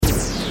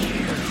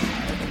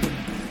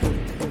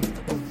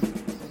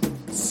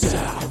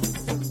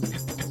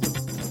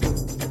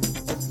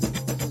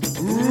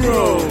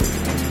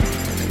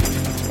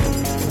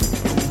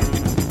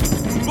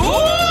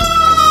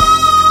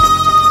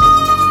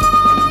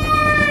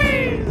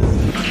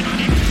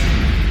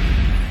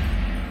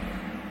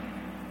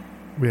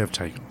have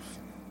takeoff.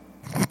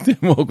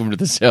 Welcome to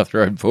the South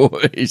Road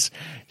Boys.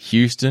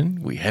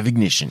 Houston, we have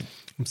ignition.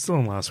 I'm still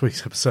on last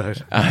week's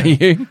episode. Are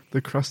you?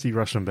 The crusty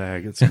Russian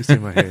bag. It's just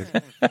in my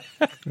head.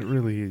 It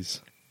really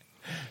is.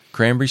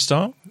 Cranberry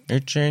style?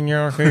 It's in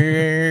your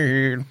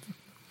head.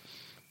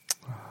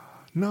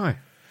 No.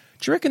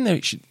 Do you reckon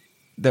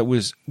that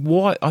was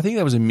why? I think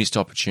that was a missed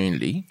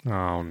opportunity.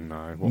 Oh,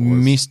 no. What was?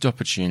 Missed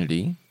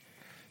opportunity.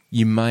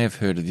 You may have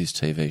heard of this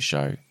TV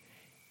show.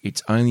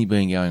 It's only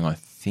been going, I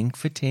think,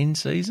 for 10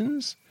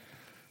 seasons.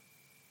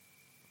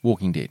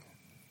 Walking Dead.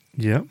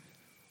 Yep.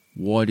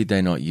 Why did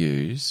they not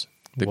use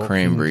the Walking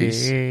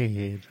Cranberries?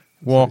 Dead.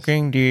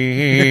 Walking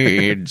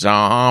Dead,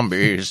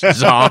 zombies,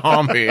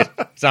 zombies,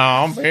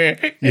 zombies.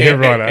 Yeah,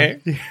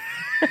 right.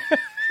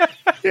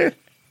 Yeah,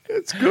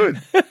 it's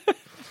good.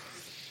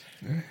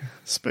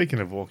 Speaking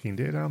of Walking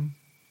Dead,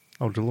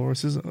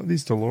 Dolores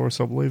is Dolores,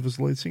 I believe, is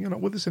the lead singer,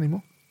 not with us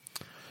anymore.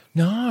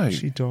 No.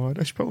 She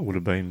died. She probably would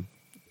have been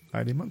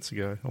 18 months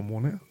ago or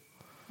more now.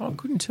 I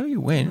couldn't tell you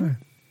when. No.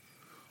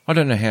 I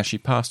don't know how she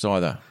passed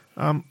either.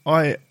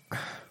 I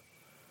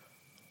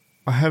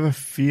have a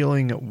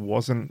feeling it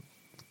wasn't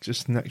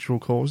just natural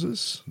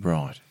causes.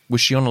 Right.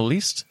 Was she on a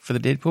list for the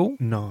Deadpool?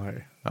 No.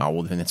 Oh,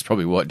 well, then that's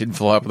probably why it didn't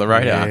fly up on the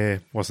radar. Yeah,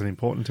 wasn't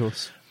important to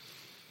us.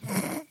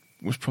 It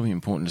was probably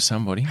important to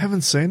somebody.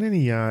 Haven't seen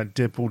any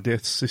Deadpool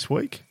deaths this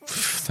week.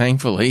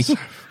 Thankfully.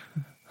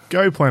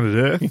 Go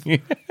Planet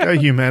Earth. Go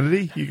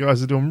humanity. You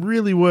guys are doing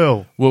really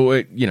well.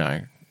 Well,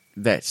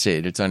 that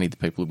said, it's only the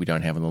people that we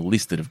don't have on the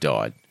list that have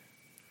died.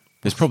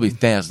 There's probably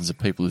thousands of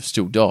people who've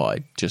still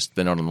died, just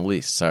they're not on the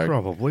list. So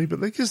Probably, but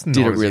they're just not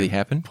Did it as really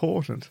happen?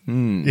 important.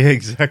 Yeah,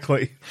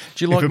 exactly.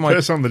 Do you like if a my-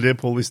 person on the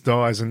Deadpool list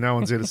dies and no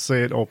one's there to see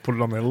it or put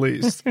it on their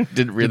list, did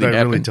it really did they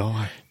happen? really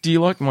die? Do you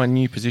like my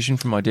new position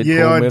for my Deadpool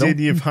Yeah, I medal? did.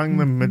 You've hung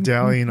the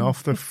medallion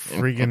off the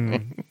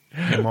friggin'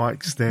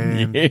 mic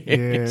stand.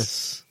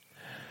 Yes.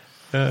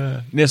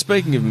 Yes. Now,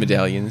 speaking of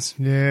medallions,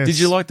 Yes. did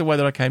you like the way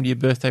that I came to your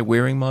birthday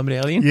wearing my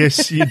medallion?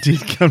 Yes, you did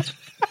come.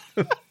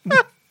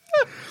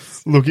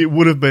 Look, it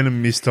would have been a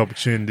missed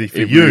opportunity for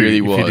It you really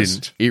if was. you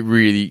didn't. It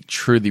really,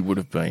 truly would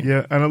have been.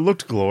 Yeah, and it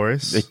looked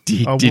glorious. It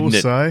did, I didn't will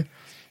it? say.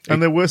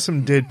 And there were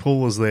some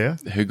Deadpoolers there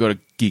Who got a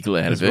giggle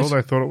out as of it. well.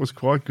 They thought it was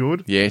quite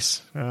good.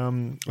 Yes, I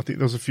think there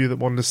was a few that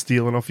wanted to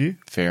steal it off you.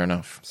 fair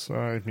enough. So,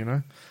 Can't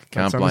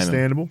that's blame 'em.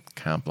 understandable.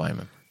 Can't blame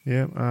him.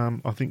 Yeah,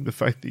 I think the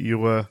fact that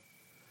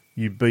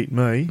you beat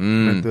me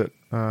meant that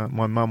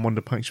my mum wanted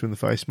to punch you in the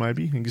face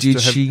maybe. And just Did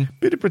to have she? a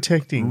bit of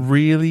protecting.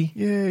 Really?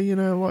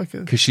 Yeah, like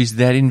a... Because she's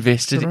that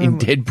invested in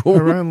Deadpool?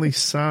 Her only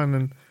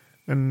son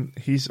and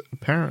his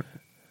parent,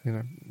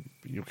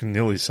 you can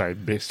nearly say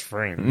best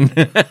friend,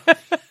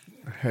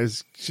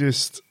 has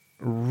just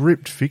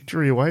ripped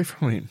victory away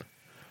from him.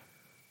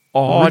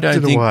 Oh, Ripped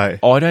it away.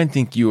 I don't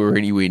think you were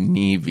anywhere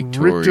near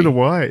victory. Ripped it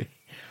away.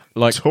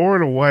 Like, Tore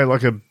it away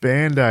like a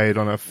Band-Aid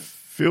on a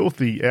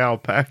filthy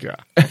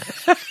alpaca.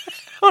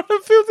 on a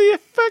filthy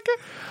alpaca.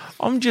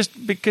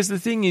 Because the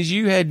thing is,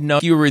 you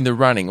were in the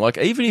running. Like,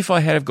 even if I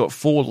had have got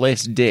 4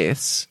 less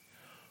deaths,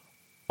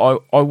 I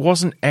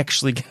wasn't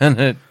actually going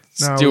to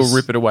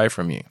rip it away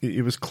from you.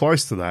 It was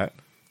close to that.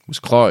 It was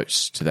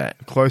close to that.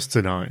 Close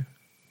to no.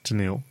 To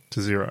nil.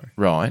 To 0.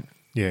 Right.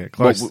 Yeah,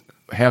 close.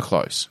 How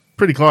close?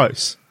 Pretty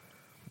close.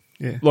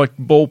 Yeah. Like,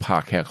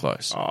 ballpark, how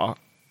close? Oh,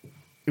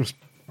 it was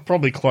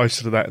probably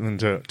closer to that than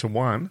to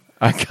 1.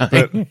 Okay.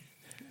 But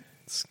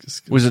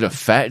Was it a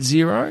fat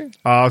 0?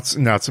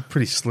 it's a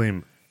pretty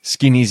slim.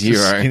 Skinny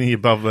Just 0? skinny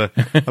above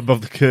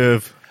the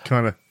curve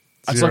kind of.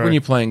 It's like when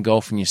you're playing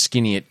golf and you're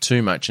skinny it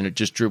too much and it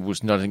just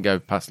dribbles, doesn't go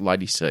past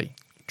Lady C.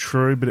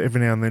 True, but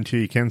every now and then too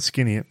you can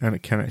skinny it and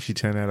it can actually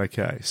turn out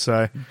okay. So,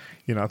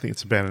 I think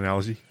it's a bad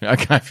analogy.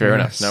 Okay, fair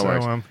enough. No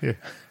worries. Yeah.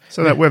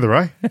 So that weather,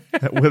 eh?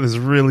 That weather's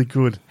really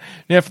good.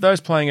 Now, for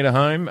those playing it at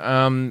home,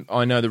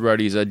 I know the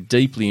roadies are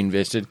deeply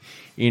invested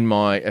in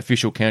my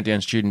official Countdown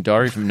student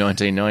diary from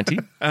 1990.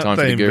 Aren't Time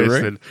for they the Guru.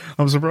 invested?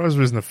 I'm surprised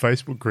there isn't a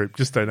Facebook group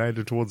just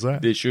donated towards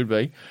that. There should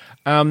be.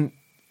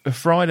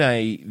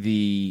 Friday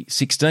the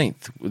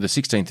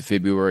 16th of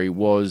February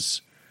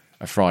was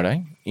a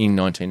Friday in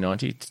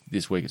 1990.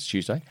 This week it's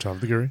Tuesday. Time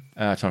for the Guru.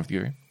 Time for the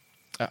Guru.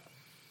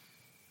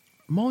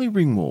 Molly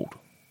Ringwald.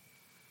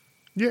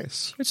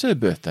 Yes. It's her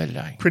birthday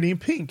today. Pretty in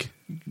pink.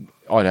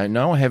 I don't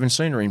know. I haven't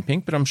seen her in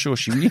pink, but I'm sure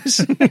she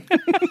is.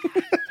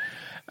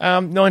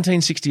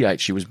 1968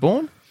 she was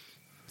born.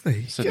 There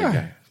you So go. there you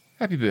go.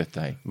 Happy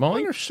birthday, I Molly.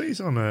 wonder if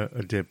she's on a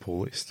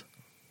Deadpool list.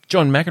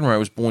 John McEnroe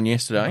was born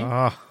yesterday.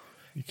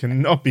 You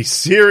cannot be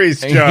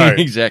serious, Joe.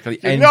 Exactly. You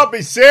cannot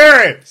be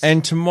serious.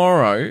 And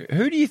tomorrow,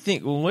 who do you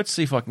think... Well, let's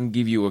see if I can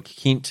give you a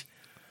hint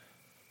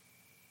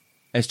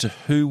as to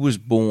who was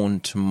born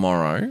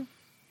tomorrow.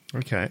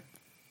 Okay.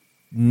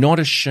 Not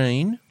a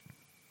Sheen.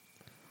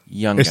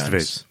 Young Guns.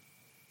 Estevez.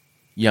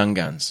 Young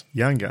Guns.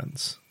 Young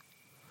Guns.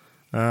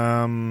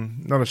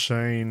 Not a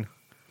Sheen.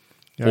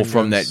 Young Or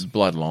from Guns. that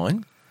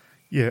bloodline.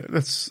 Yeah,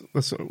 that's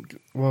well,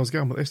 I was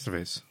going with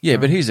Estevez. Yeah,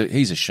 but he's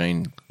a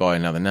Sheen by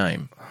another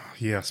name.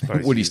 Yeah, I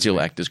suppose. Would he is, still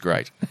isn't act as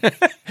great?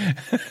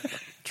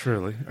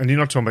 Truly. And you're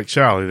not talking about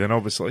Charlie then,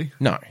 obviously.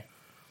 No.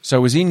 So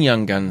it was in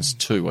Young Guns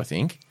 2, I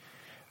think.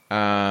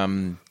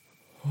 Oh,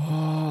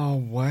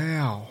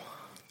 wow.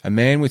 A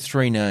Man with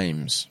Three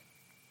Names.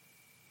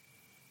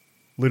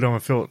 Lou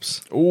Diamond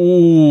Phillips.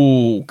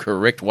 Ooh,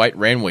 correct. Wait,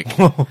 Ranwick.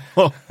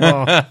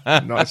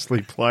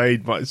 Nicely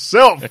played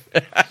myself.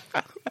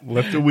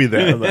 Left a with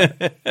out of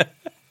that.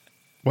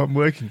 One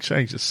word can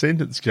change the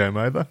sentence, game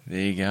over.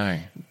 There you go.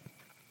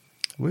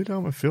 Lou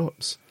Diamond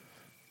Phillips.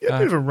 Yeah, a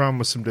bit of a run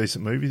with some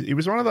decent movies. He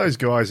was one of those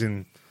guys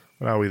in,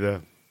 what are we,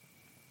 the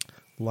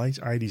late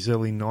 80s,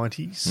 early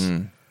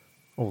 90s.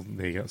 Oh,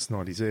 there you go. It's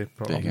 90s there.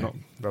 Probably There you not.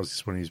 That was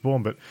just when he was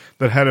born, but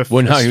that had a.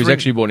 Well, no, a he was string-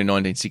 actually born in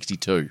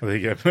 1962. Oh, there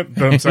you go.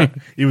 But I'm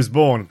saying he was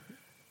born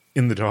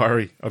in the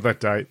diary of that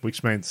date,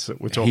 which means that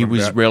we're talking He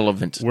was about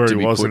relevant where to he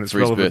be was, put and it's for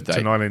his relevant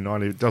birthday. to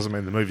 1990. It doesn't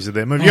mean the movies are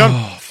there. Moving on.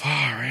 Oh,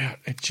 far out.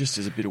 It just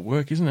is a bit of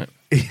work, isn't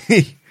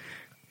it?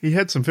 He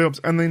had some films,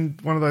 and then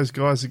one of those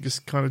guys that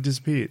just kind of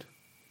disappeared.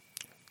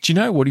 Do you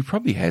know what? He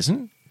probably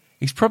hasn't.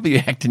 He's probably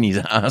acting his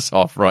ass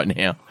off right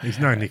now. He's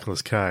no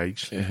Nicolas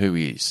Cage. Who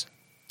is?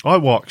 I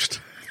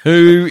watched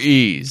Who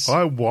is?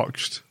 a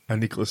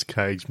Nicolas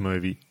Cage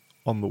movie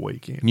on the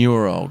weekend. New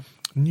or old?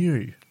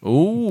 New.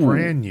 Ooh.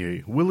 Brand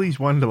new. Willy's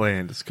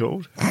Wonderland, it's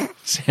called.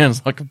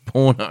 Sounds like a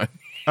porno.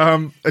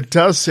 It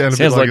does sound a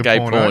Sounds bit like like a gay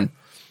porno.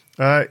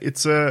 porn.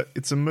 It's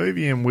a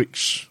movie in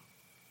which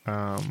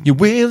Your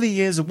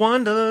Willy is a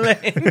wonderland.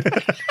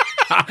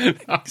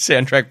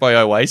 Soundtrack by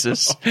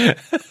Oasis.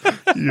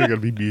 you're going to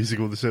be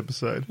musical this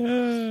episode.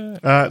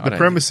 The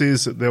premise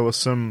is that there was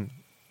some.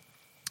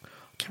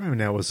 I can't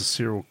remember now. Was a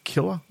serial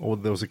killer or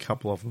there was a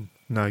couple of them?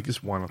 No,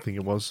 just one. I think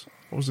it was.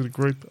 Or was it a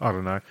group? I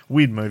don't know.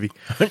 Weird movie.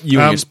 You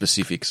and your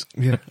specifics.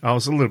 Yeah, I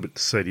was a little bit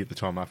seedy at the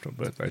time after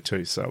my birthday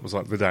too, so it was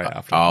like the day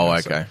after. Oh,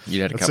 so okay.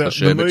 You had a it's couple of the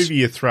sherbets. movie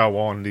you throw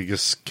on to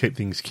just keep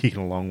things kicking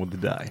along with the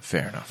day.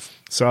 Fair enough.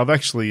 So I've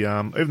actually,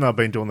 even though I've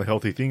been doing the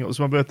healthy thing, it was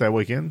my birthday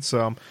weekend,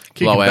 so I'm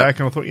kicking Blowout. back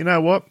and I thought, you know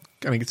what?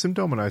 Going to get some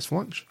Domino's for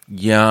lunch.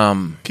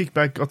 Yum. Kick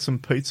back, got some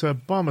pizza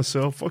by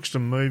myself, watched a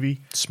movie.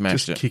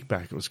 Smashed just it. kick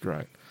back. It was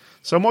great.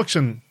 So I'm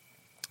watching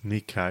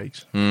Nick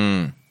Cage.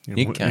 Nick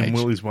Cage. In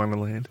Willy's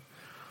Wonderland.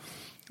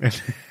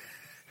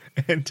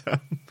 And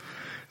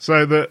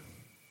so the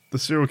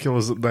serial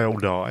killers, they all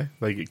die.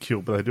 They get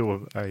killed, but they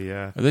do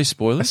Are these a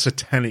spoilers?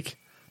 satanic...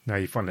 No,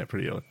 you find that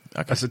pretty early.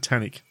 Okay. A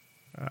satanic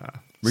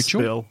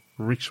Ritual? spell,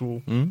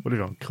 ritual, whatever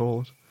you want to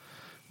call it,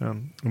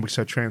 in which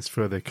they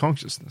transfer their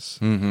consciousness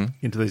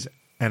into these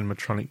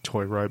animatronic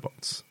toy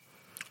robots.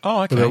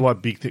 Oh, But they're okay.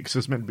 like big things. So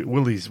it's meant to be,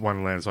 Willy's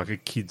Wonderland is like a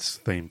kid's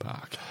theme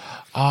park.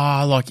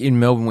 Like in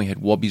Melbourne we had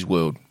Wobby's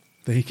World,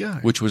 There you go.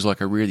 which was like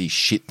a really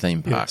shit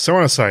theme Yeah. park. So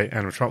when I say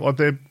animatronic, like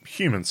they're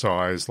human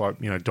size, like,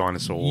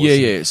 dinosaurs. Yeah,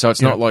 and- yeah. So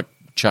it's you not know- like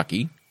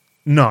Chucky,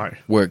 No.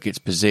 where it gets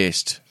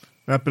possessed.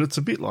 No, but it's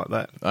a bit like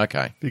that.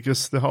 Okay.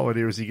 Because the whole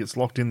idea is he gets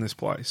locked in this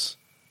place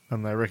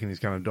and they reckon he's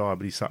going to die,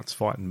 but he starts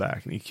fighting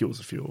back and he kills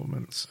a few of them.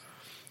 And it's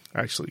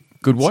actually...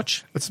 Good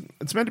watch? It's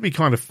meant to be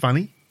kind of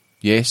funny,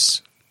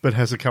 Yes. but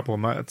has a couple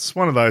of... It's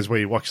one of those where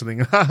you watch and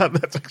think,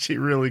 that's actually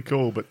really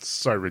cool, but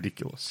so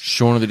ridiculous.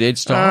 Shaun of the Dead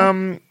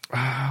style?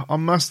 I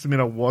must admit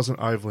I wasn't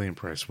overly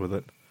impressed with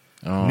it.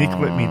 Oh. Nick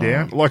let me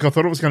down. Like, I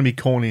thought it was going to be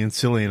corny and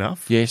silly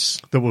enough.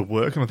 Yes. That would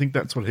work, and I think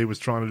that's what he was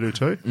trying to do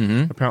too.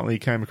 Mm-hmm. Apparently, he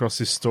came across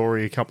this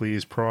story a couple of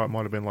years prior. It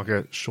might have been like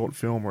a short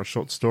film or a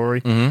short story.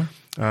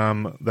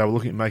 Mm-hmm. They were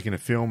looking at making a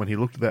film, and he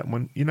looked at that and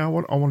went, "You know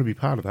what? I want to be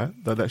part of that.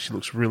 That actually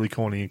looks really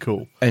corny and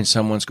cool." And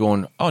someone's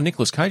gone, oh,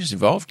 Nicolas Cage is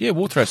involved. Yeah,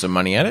 we'll throw some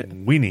money at it.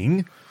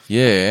 Winning,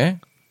 Yeah.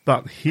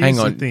 but here's Hang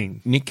on. the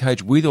thing. Nick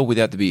Cage with or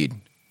without the beard?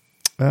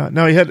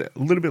 No, he had a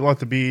little bit like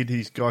the beard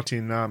he's got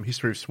in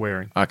History of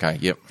Swearing. Okay,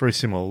 yep. Very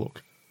similar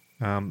look.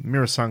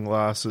 Mirror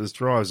sunglasses,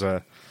 drives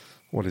a,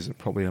 what is it,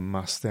 probably a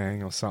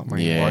Mustang or something.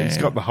 Yeah. Like, he's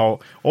got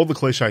all the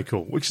cliche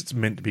cool, which it's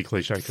meant to be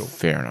cliche cool.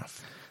 Fair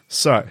enough.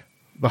 So,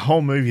 the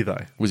whole movie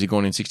though, Was he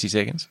gone in 60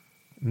 seconds?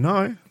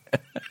 no,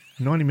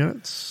 90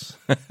 minutes.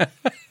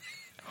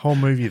 Whole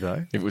movie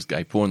though, If it was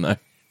gay porn, though.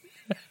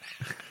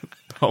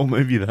 whole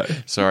movie though,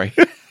 Sorry.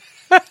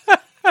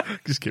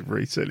 just keep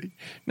resetting.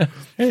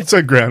 It's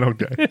a Groundhog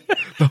Day.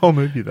 The whole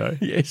movie though,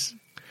 Yes.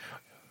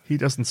 he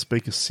doesn't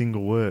speak a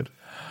single word.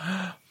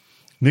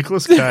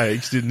 Nicolas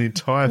Cage did an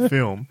entire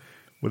film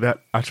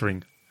without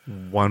uttering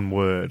one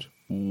word.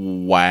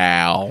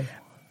 Wow.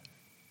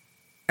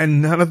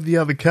 And none of the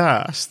other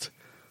cast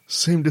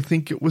seemed to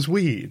think it was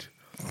weird.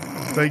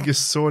 They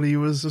just thought he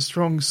was a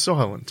strong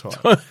silent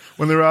type.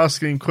 When they're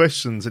asking him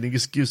questions and he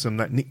just gives them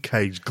that Nick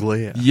Cage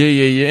glare.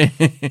 Yeah.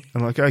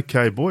 I'm like,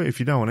 okay, boy, if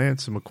you don't want to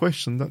answer my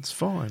question, that's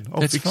fine.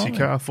 I'll That's fix fine.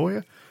 your car for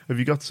you. Have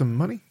you got some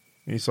money?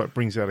 And he's like,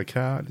 brings out a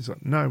card. He's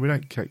like, no, we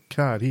don't take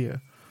card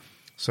here.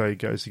 So he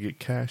goes to get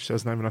cash.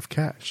 Doesn't have enough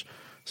cash.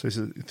 So he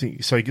says,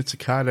 so he gets a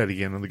card out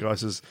again, and the guy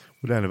says,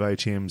 we don't have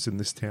ATMs in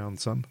this town,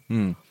 son.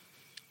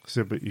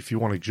 So, but if you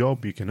want a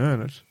job, you can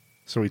earn it.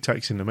 So he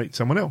takes him to meet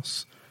someone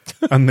else.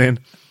 And then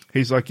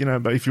he's like,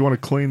 but if you want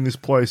to clean this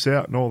place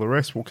out and all the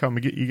rest, we'll come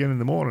and get you again in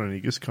the morning. And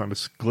he just kind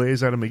of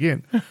glares at him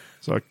again.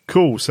 It's like,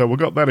 cool. So we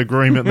got that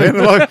agreement then.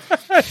 And like,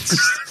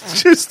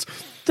 just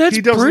That's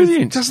brilliant.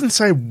 He doesn't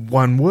say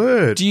one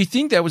word. Do you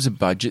think that was a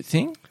budget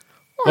thing?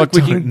 I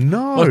don't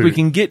know. Like we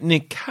can get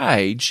Nick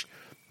Cage,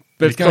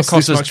 but it's going to costs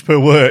cost this us much per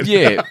word.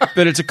 Yeah,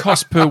 but it's a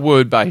cost per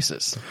word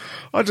basis.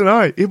 I don't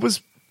know. It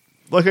was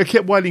like I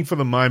kept waiting for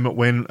the moment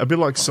when, a bit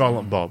like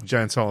Silent Bob,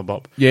 Jay and Silent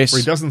Bob. Yes.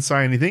 Where he doesn't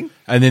say anything.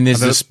 And then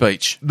there's the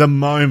speech. The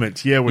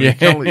moment, when he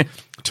can't,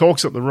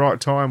 talks at the right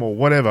time or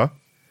whatever.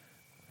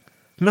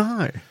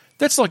 No.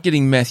 That's like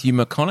getting Matthew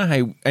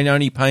McConaughey and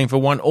only paying for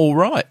one all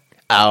right.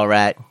 All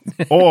right.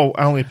 Or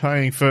only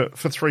paying for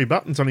 3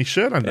 buttons on his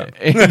shirt under.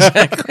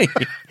 Exactly.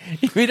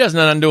 If he doesn't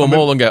undo them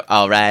all and go,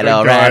 all right, That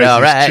all guy right, has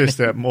all his right.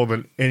 chest out more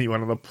than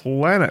anyone on the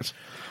planet.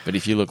 But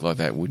if you look like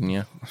that, wouldn't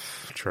you?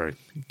 True.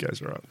 It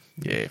goes right.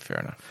 Yeah, fair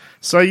enough.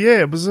 So,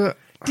 it was a...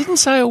 Didn't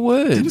say a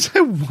word. Didn't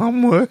say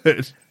one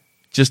word.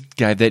 Just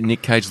gave that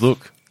Nick Cage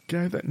look.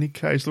 Gave that Nick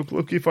Cage look.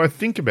 Look, if I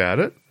think about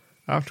it,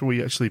 after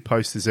we actually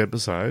post this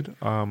episode,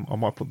 I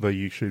might put the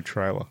YouTube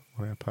trailer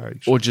on our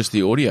page. Or just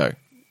the audio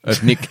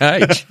of Nick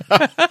Cage.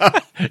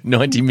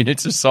 90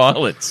 minutes of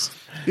silence.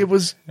 It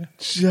was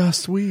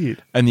just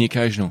weird. And the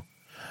occasional.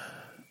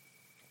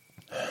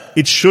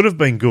 It should have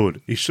been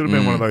good. It should have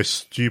been one of those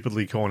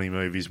stupidly corny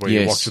movies where you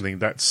Yes. watch and think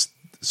that's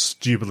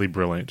stupidly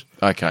brilliant.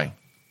 Okay.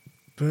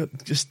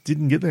 But just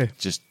didn't get there.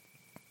 Just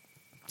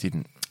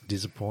didn't.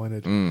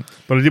 Disappointed.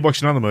 But I did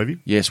watch another movie.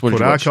 Yes, what did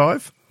called you watch?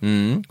 Archive.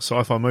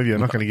 Sci-fi movie. I'm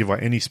not going to give away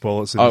any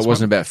spoilers. Oh, it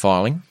wasn't about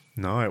filing?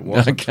 No, it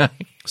wasn't. Okay.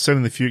 Set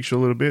in the future a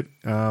little bit.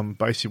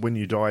 Basically, when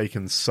you die, you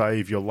can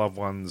save your loved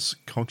one's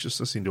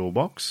consciousness into a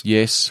box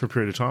Yes. for a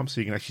period of time,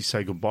 so you can actually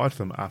say goodbye to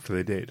them after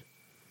they're dead.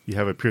 You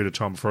have a period of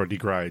time before it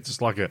degrades.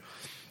 It's like a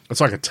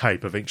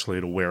tape. Eventually,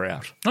 it'll wear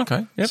out.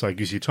 Okay. Yep. So it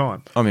gives you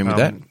time. I'm in with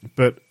that.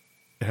 But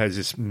it has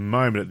this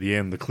moment at the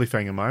end, the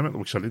cliffhanger moment,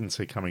 which I didn't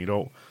see coming at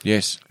all.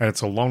 Yes. And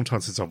it's a long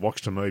time since I've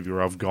watched a movie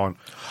where I've gone,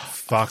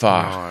 fuck.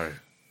 No.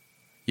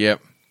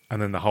 Yep.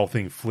 And then the whole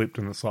thing flipped,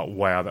 and it's like,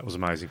 wow, that was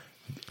amazing.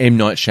 M.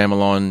 Night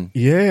Shyamalan.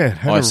 Yeah,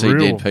 had I a see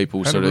real, dead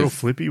people had sort a real of-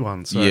 flippy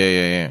one. So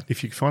Yeah.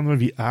 if you can find the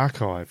movie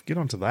Archive, get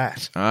onto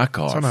that.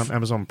 Archive. It's on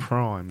Amazon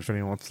Prime if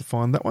anyone wants to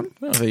find that one.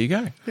 Oh, there you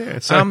go. Yeah,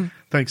 so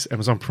thanks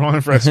Amazon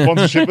Prime for our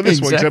sponsorship of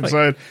this week's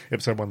Exactly.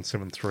 episode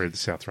 173 of the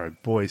South Road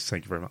Boys.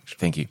 Thank you very much.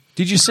 Thank you.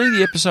 Did you see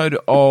the episode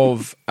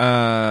of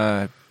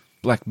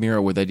Black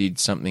Mirror where they did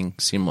something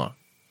similar?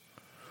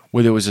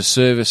 Where there was a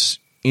service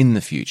in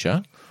the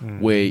future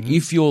where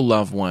if your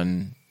loved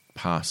one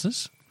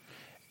passes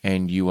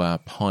and you are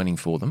pining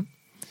for them,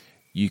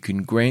 you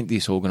can grant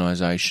this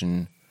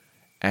organisation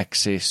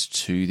access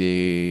to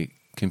their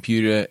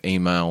computer,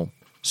 email,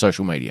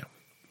 social media.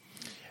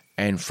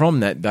 And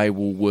from that, they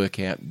will work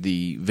out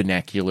the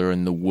vernacular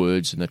and the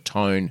words and the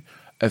tone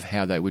of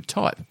how they would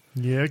type.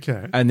 Yeah,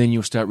 okay. And then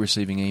you'll start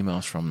receiving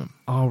emails from them.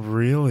 Oh,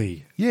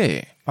 really?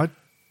 Yeah.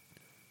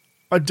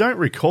 I don't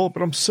recall it,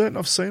 but I'm certain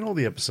I've seen all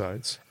the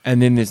episodes.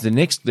 And then there's the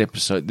next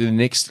episode, the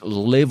next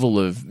level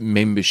of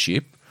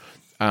membership.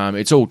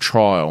 It's all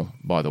trial,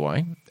 by the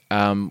way,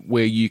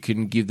 where you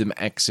can give them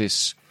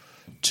access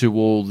to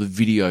all the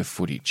video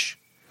footage,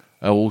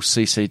 all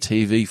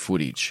CCTV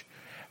footage.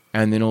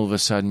 And then all of a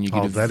sudden you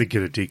get that'd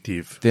get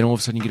addictive. then all of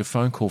a sudden you get a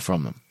phone call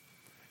from them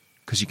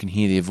because you can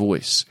hear their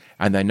voice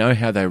and they know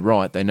how they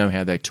write, they know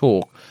how they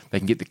talk, they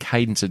can get the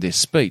cadence of their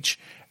speech,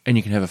 and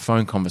you can have a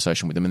phone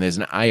conversation with them. And there's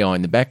an AI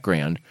in the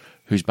background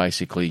who's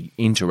basically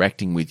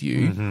interacting with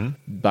you,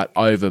 but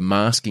over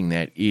masking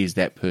that is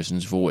that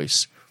person's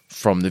voice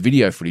from the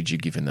video footage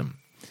you've given them.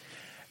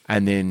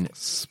 And then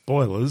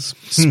Spoilers.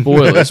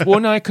 spoilers. Well,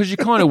 no, because you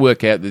kind of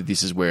work out that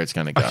this is where it's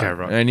going to go. Okay,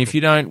 right. And if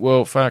you don't,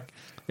 well, fuck,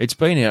 it's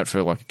been out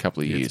for like a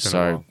couple of Yeah, years, it's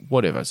been a so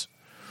whatever's.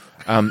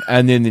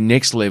 And then the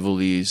next level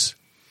is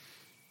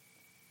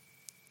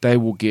they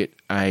will get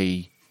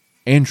a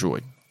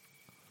Android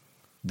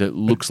that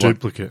looks like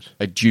Duplicate.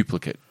 a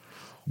duplicate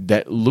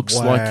that looks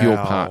like your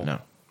Wow. partner.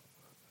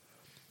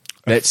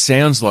 That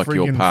sounds like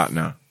your friggin'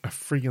 partner. A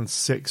friggin'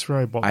 sex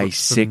robot. A that's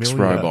sex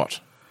familiar. robot.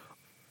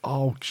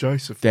 Oh,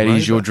 Joseph. That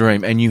is your Rader.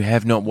 dream, and you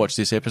have not watched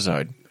this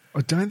episode.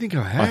 I don't think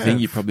I have. I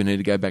think you probably need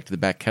to go back to the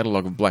back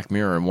catalogue of Black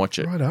Mirror and watch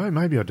it. Righto,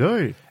 maybe I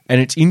do.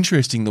 And it's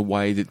interesting the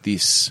way that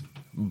this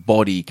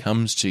body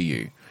comes to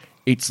you.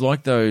 It's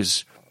like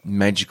those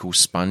magical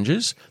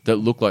sponges that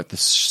look like the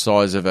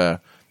size of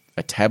a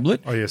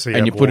tablet. Oh, yeah, so you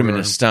and you have put them in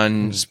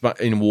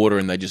water in water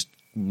and they just...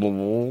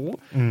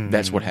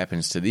 That's what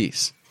happens to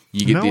this.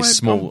 You get No, this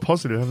small... I'm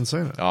positive I haven't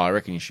seen it. Oh, I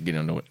reckon you should get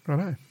onto it.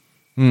 Righto.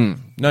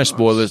 No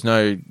spoilers.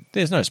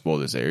 There's no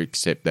spoilers there,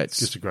 except that's...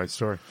 Just a great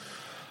story.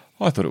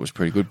 I thought it was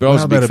pretty good, but I was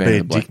How a big about fan it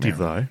of be Black addictive,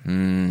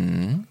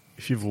 Mirror. though?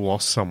 If you've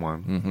lost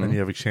someone and you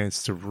have a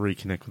chance to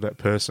reconnect with that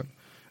person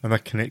and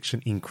that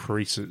connection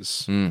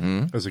increases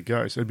as it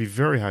goes, it'd be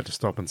very hard to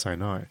stop and say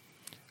no.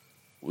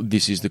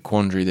 This is the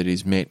quandary that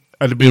is met.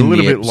 It'd be a in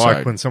little the bit like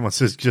episode. when someone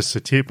says just a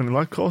tip, and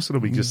like, of course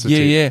it'll be just a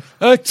Yeah,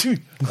 tip.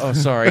 yeah. Oh,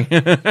 sorry.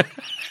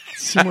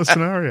 Similar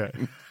scenario.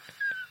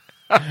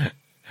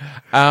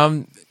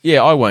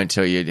 Yeah, I won't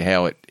tell you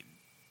how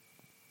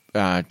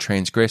it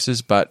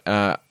transgresses,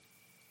 but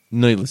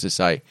needless to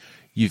say,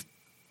 you've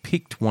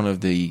picked one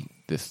of the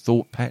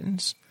thought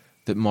patterns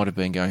that might have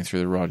been going through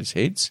the writers'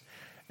 heads,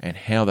 and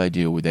how they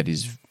deal with that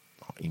is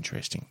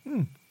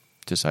interesting,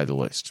 to say the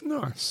least.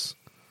 Nice.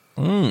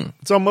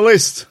 It's on my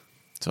list.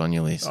 It's on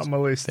your list. On my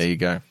list. There you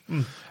go.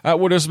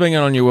 What else has been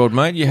going on in your world,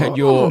 mate? You had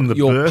your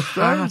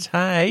birthday.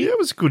 party. Yeah, it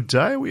was a good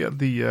day. We had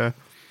the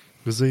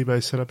gazebo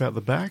set up out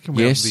the back, and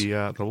we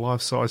had the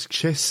life-size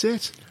chess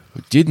set.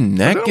 Didn't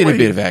that get a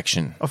bit of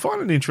action? I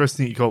find it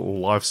interesting that you call it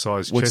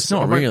life-size chess. Well, it's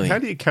not really. How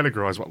do you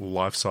categorise what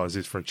life-size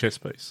is for a chess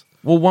piece?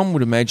 Well, one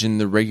would imagine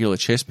the regular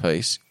chess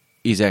piece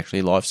is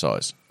actually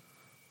life-size.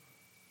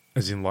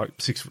 As in, like,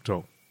 6 foot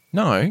tall?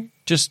 No,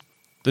 just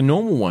the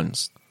normal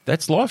ones.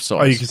 That's life-size.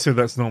 Oh, you consider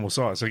that's normal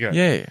size, okay.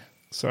 Yeah.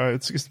 So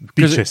it's just a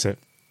big chess set.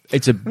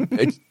 It's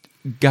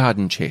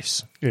garden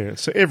chess. Yeah,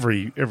 so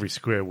every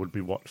square would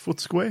be what,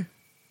 foot square?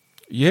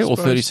 Yeah, or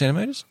 30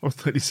 centimetres. Or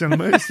 30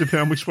 centimetres,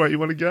 depending on which way you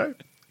want to go.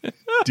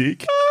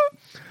 Dick.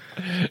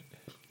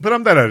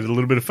 But that added a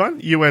little bit of fun.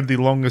 You had the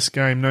longest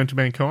game known to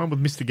mankind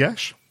with Mr.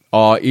 Gash.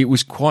 Oh, it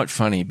was quite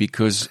funny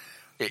because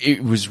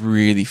it was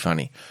really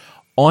funny.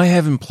 I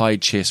haven't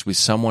played chess with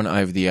someone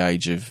over the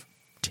age of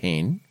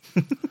 10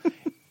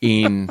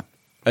 in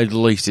at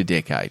least a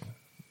decade.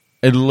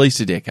 At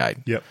least a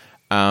decade. Yep.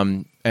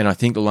 And I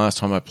think the last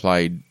time I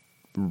played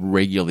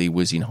regularly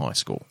was in high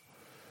school.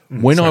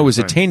 When I was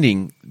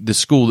attending the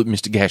school that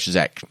Mr. Gash is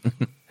at.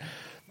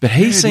 But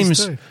he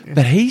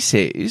but he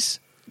says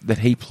that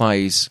he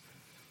plays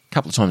a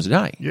couple of times a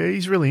day. Yeah,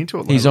 he's really into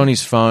it lately. He's on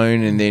his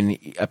phone, and then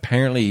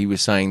apparently he was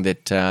saying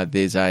that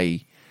there's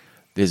a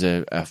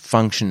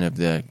function of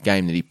the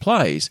game that he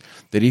plays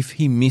that if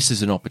he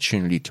misses an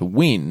opportunity to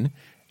win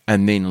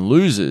and then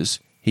loses,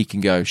 he can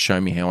go, show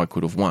me how I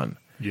could have won.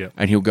 Yeah.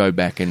 And he'll go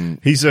back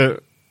and... Gash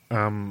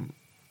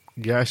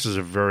is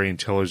a very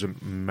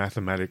intelligent,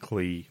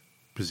 mathematically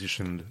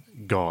positioned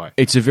guy.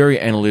 It's a very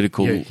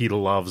analytical... Yeah, he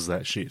loves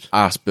that shit.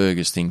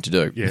 Asperger's thing to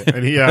do. Yeah,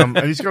 and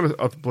he's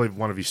got, I believe,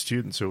 one of his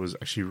students who was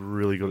actually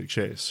really good at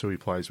chess, who he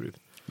plays with.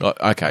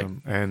 Okay.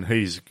 And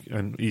he's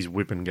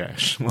whipping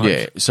Gash.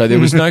 Yeah, so there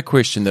was no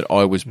question that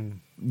I was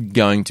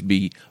going to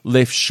be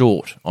left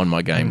short on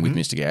my game with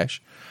Mr.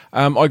 Gash.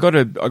 I got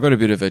a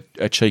bit of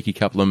a cheeky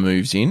couple of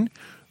moves in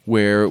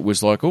where it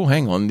was like, oh,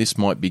 hang on, this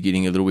might be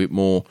getting a little bit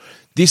more...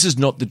 This is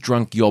not the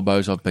drunk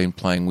yobbos I've been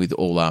playing with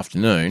all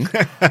afternoon.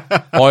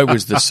 I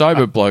was the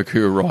sober bloke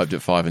who arrived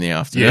at 5 in the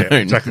afternoon. Yeah,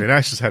 exactly. And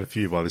Ash has had a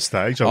few by this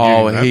stage.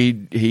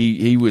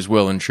 He was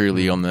well and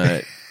truly on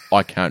the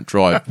I can't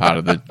drive part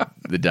of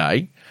the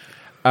day.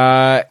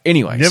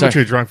 Anyway. Never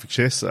too drunk for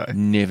chess, though.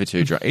 Never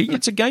too drunk.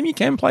 It's a game you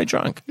can play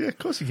drunk. Yeah, of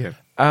course you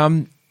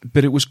can.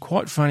 But it was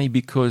quite funny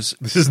because...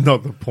 This is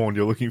not the porn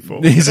you're looking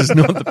for. This is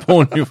not the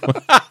porn you're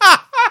looking for.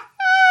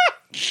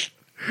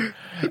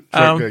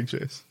 Drunk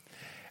chess.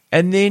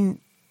 And then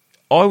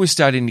I was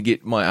starting to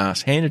get my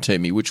ass handed to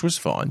me, which was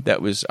fine.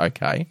 That was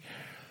okay.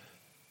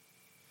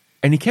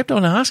 And he kept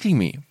on asking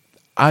me,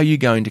 are you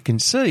going to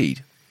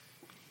concede?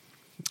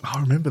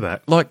 I remember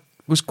that. Like,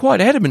 was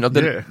quite adamant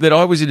that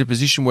I was in a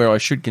position where I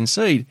should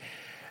concede.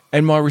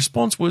 And my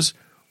response was,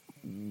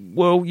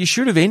 well, you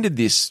should have ended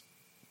this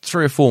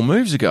 3 or 4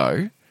 moves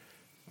ago,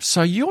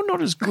 so you're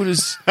not as good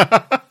as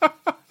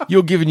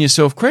you're giving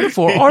yourself credit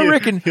for. I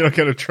reckon... You're not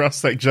going to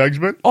trust that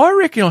judgment? I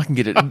reckon I can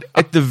get it...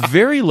 At the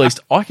very least,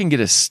 I can get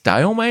a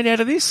stalemate out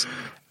of this,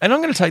 and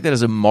I'm going to take that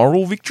as a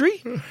moral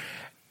victory.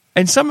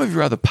 And some of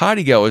your other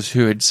partygoers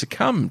who had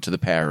succumbed to the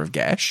power of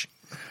Gash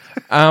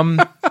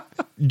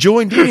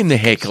joined in the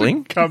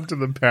heckling. Succumb to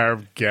the power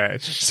of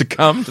Gash.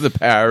 Succumb to the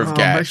power of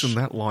Gash.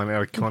 Making that line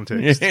out of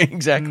context. Yeah,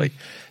 exactly.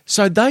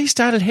 So they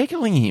started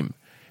heckling him,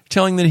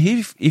 telling that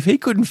if he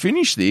couldn't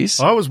finish this...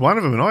 I was one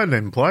of them and I hadn't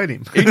even played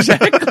him.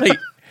 Exactly.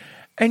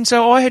 And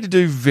so I had to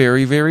do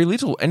very, very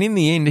little. And in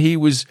the end, he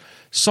was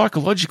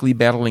psychologically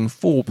battling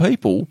 4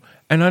 people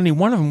and only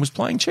one of them was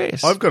playing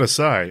chess. I've got to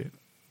say,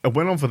 it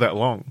went on for that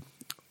long.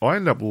 I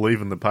ended up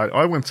leaving the party.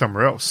 I went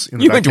somewhere else.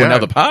 You went to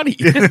another party.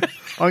 Yeah.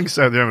 I can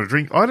stay there having a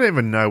drink. I don't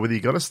even know whether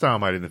you got a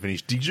stalemate in the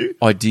finish. Did you?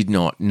 I did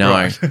not,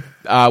 no.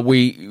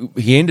 Right.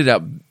 He ended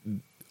up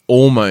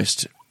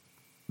almost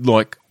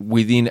like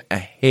within a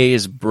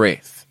hair's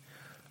breadth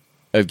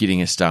of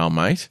getting a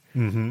stalemate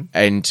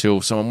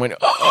until someone went,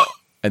 oh,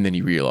 and then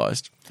he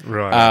realised.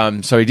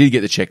 Right. So he did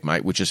get the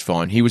checkmate, which is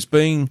fine. He was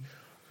being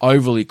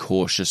overly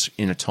cautious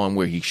in a time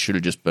where he should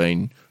have just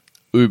been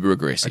uber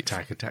aggressive.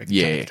 Attack.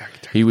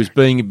 He was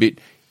being a bit...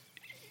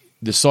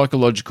 The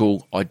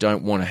psychological, I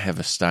don't want to have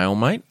a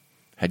stalemate,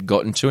 had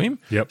gotten to him.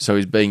 Yep. So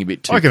he's being a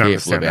bit too I can careful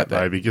understand about that,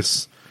 though,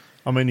 because,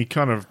 I mean, you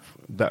kind of...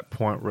 that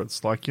point where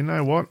it's like, you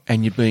know what?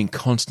 And you're being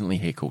constantly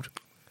heckled.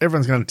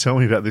 Everyone's going to tell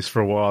me about this for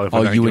a while. If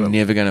I don't you were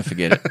never going to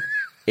forget it.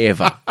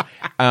 Ever.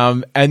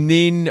 And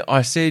then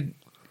I said,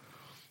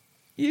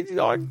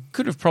 I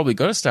could have probably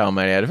got a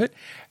stalemate out of it.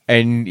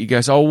 And he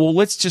goes, oh, well,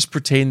 let's just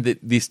pretend that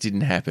this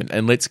didn't happen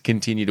and let's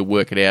continue to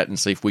work it out and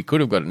see if we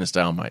could have gotten a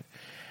stalemate.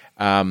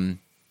 And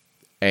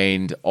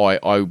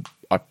I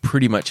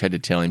pretty much had to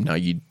tell him, no,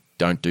 you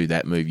don't do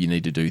that move. You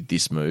need to do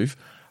this move.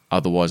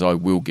 Otherwise, I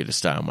will get a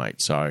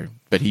stalemate. So,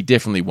 but he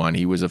definitely won.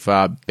 He was a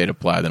far better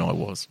player than I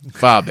was.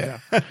 Far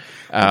better.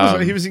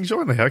 He was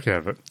enjoying the heck out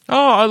of it.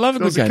 Oh, I love a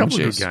There good was a game of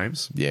couple of chess. good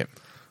games. Yeah.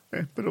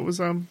 Yeah, but it was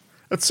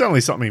it's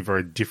certainly something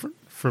very different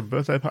for a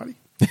birthday party.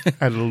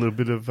 Added a little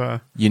bit of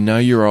You know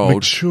you're old.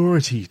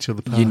 maturity to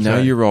the party. You know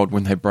you're old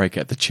when they break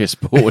out the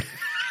chessboard.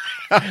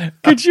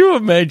 Could you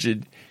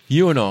imagine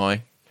you and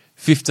I,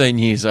 15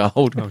 years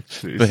old,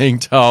 jeez. being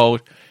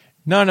told,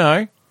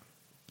 no,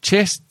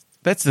 chess,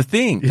 that's the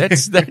thing.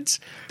 That's a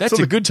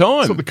good time.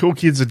 That's what the cool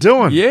kids are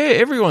doing. Yeah,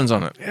 everyone's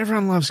on it.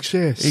 Everyone loves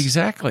chess.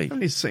 Exactly.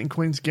 Haven't you seen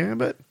Queen's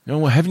Gambit? No,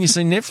 well, haven't you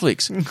seen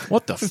Netflix?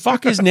 What the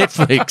fuck is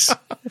Netflix?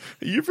 Are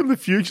you from the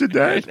future,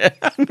 Dad?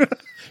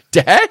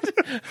 Dad?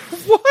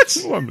 What?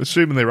 Well, I'm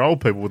assuming they're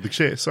old people with the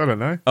chess. I don't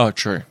know. Oh,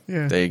 true.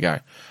 Yeah. There you go.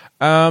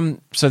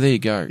 So there you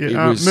go.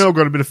 Yeah, It was, Mel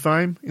got a bit of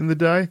fame in the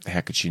day.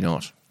 how could she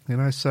not? You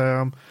know,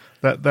 so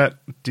that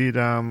did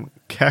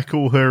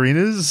cackle her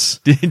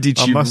inners. Did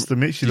I she? must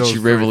admit, did she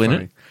revel in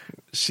it?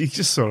 She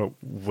just sort of,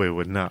 we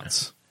were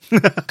nuts.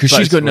 Because she's got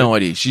Basically. no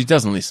idea. She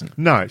doesn't listen.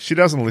 No, she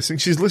doesn't listen.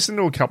 She's listened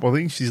to a couple of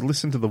things. She's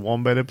listened to the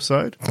Wombat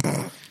episode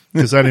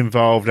because that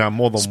involved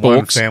more than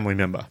one Sporks. family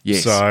member.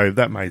 Yes. So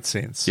that made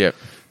sense. Yep.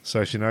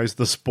 So she knows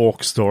the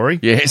Spork story.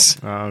 Yes.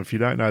 If you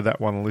don't know that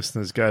one,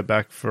 listeners, go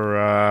back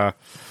for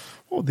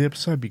what would the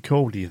episode be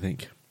called, do you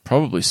think?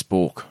 Probably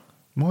Spork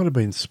Might have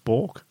been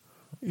Spork.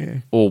 Yeah.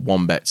 or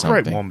Wombat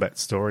something. Great Wombat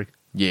story.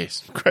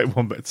 Yes. Great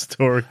Wombat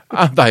story.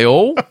 Aren't they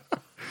all?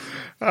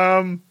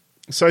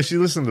 So she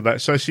listened to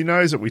that. So she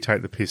knows that we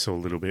take the piss a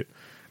little bit.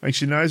 And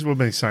she knows we've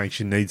been saying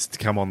she needs to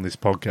come on this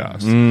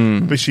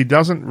podcast. But she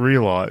doesn't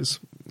realise,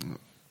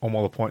 on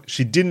one point,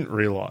 she didn't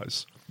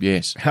realise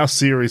Yes. how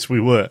serious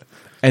we were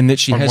And that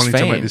she on has wanting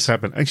to make this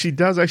fans. happen. And she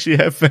does actually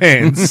have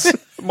fans.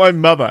 My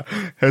mother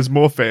has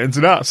more fans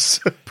than us,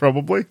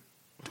 probably.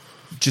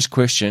 Just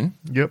question,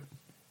 Yep.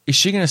 is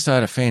she going to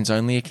start a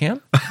fans-only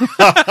account?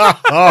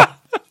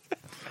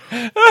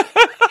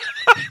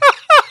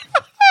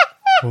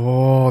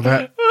 Oh,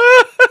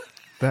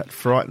 that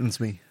frightens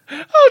me.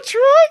 Oh,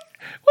 Troy!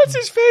 What's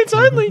his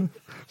fans-only?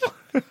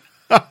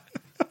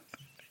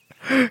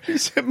 He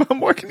said, Mum,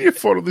 why can you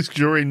afford all this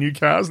jewelry and new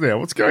cars now?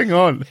 What's going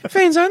on?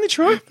 Fans-only,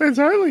 Troy. Fans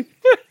only.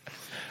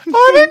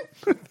 Ivan,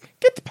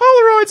 get the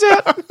Polaroids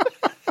out.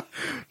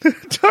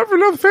 Time for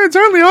another fans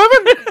only,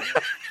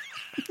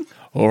 Ivan.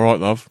 All right,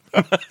 love.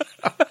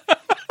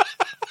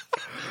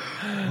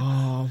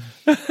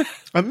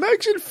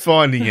 Imagine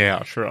finding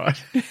out,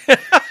 right?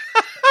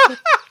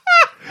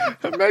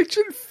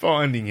 Imagine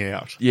finding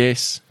out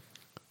Yes.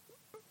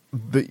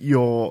 that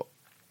your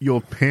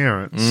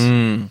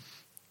parents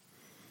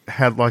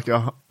had like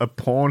a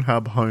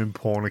Pornhub home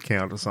porn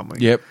account or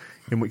something. Yep.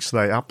 In which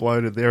they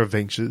uploaded their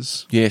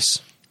adventures Yes.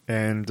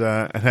 and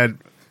had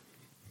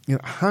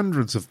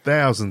hundreds of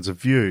thousands of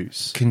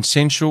views.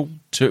 Consensual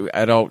to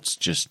adults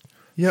just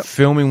Yep.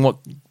 filming what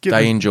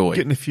they enjoy.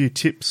 Getting a few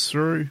tips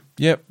through.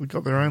 Yep. We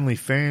got their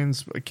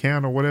OnlyFans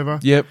account or whatever.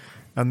 Yep.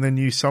 And then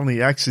you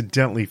suddenly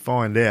accidentally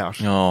find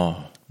out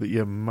Oh. that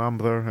your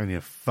mother and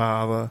your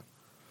father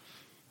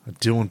are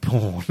doing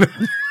porn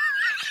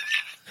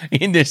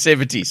In their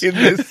 70s. in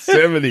their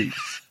 70s.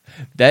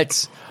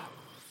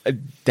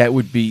 That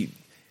would be...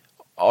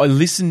 I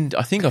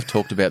think I've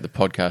talked about the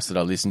podcast that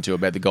I listened to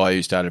about the guy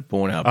who started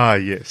Pornhub. Ah,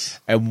 yes.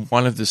 And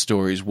one of the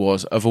stories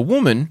was of a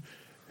woman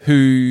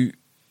who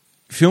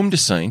filmed a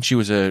scene. She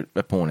was a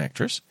porn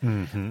actress.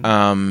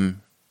 Mm-hmm.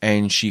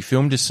 And she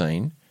filmed a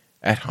scene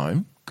at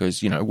home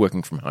because,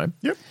 working from home.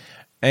 Yep.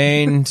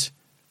 And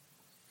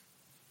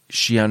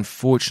she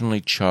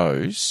unfortunately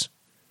chose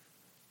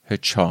her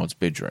child's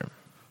bedroom.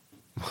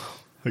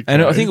 Okay.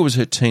 And I think it was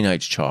her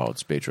teenage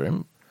child's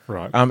bedroom.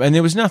 Right. And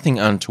there was nothing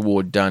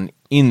untoward done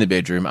in the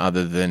bedroom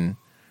other than,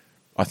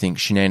 I think,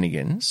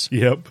 shenanigans.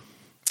 Yep.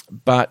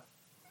 But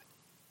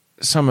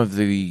some of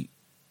the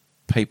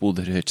people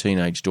that her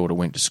teenage daughter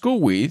went to school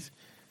with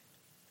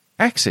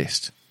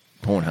accessed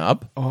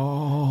Pornhub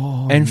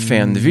and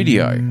found the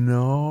video.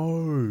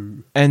 No.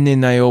 And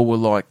then they all were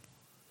like,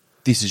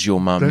 this is your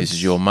mum, this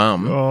is your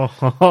mum.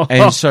 Oh.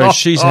 And so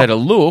she's had a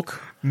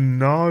look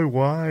No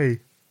way.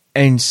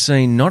 and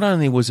seen not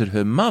only was it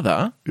her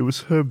mother, It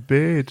was her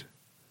bed.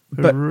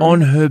 Her but room.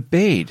 on her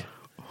bed.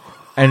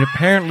 And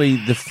apparently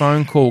the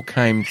phone call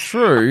came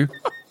through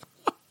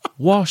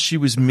while she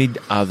was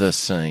mid-other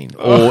scene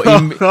or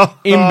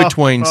in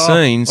between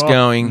scenes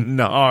going,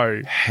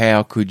 No.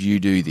 how could you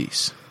do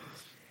this?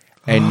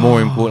 And more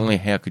importantly,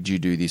 how could you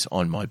do this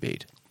on my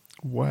bed?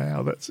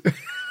 Wow, that's...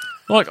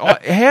 Like,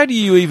 how do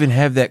you even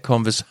have that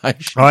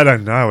conversation? I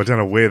don't know. I don't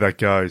know where that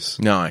goes.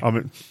 No. I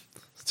mean,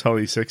 it's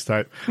totally sex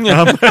tape.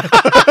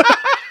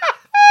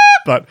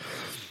 But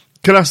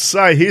can I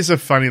say, here's a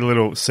funny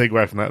little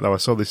segue from that, though. I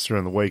saw this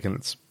during the week, and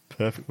it's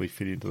perfectly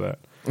fit into that.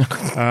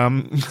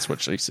 That's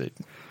what she said.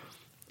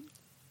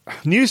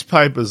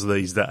 Newspapers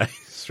these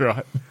days,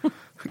 right?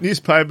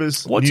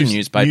 Newspapers. What's a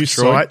newspaper, News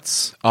Troy?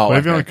 sites, Oh,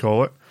 whatever you okay. want to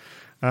call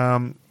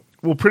it,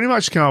 will pretty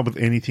much come up with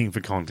anything for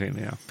content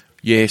now.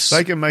 Yes.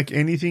 They can make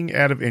anything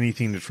out of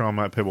anything to try and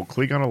make people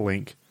click on a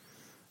link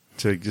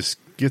to just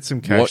get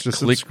some cash What to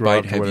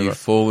subscribe clickbait to have whatever. you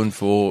fallen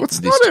for It's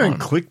this not time? even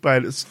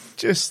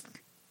clickbait.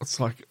 It's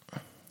like,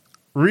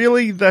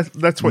 really?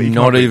 That's what you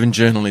Not can't do? even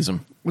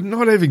journalism. Well,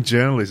 not even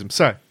journalism.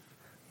 So,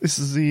 this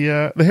is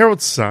the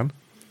Herald Sun.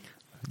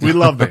 We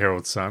love the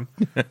Herald Sun.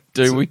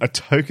 Do we? A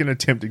token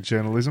attempting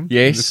journalism in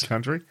Yes. this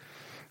country.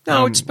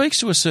 No, it speaks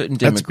to a certain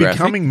It's demographic.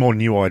 becoming more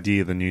new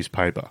idea than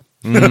newspaper.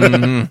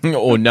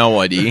 or no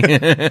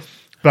idea.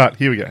 But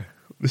here we go.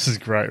 This is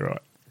great, right?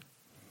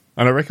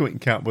 And I reckon we can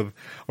count with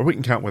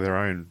our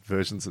own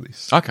versions of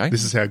this. Okay.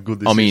 This is how good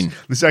this I'm is. in.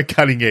 This is how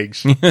cutting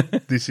edge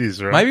this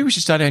is, right? Maybe we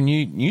should start our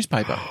new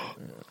newspaper.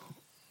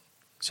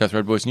 South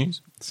Road Boys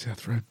News.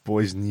 South Road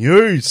Boys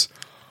News.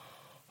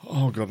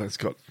 Oh, God, that's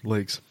got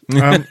legs.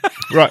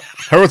 Right,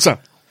 Herald Sun.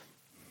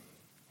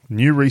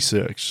 New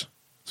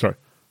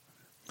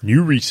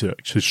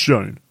research has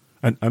shown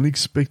an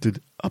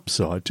unexpected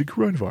upside to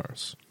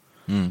coronavirus.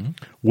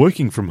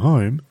 Working from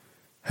home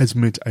has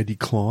meant a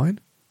decline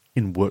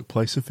in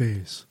workplace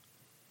affairs.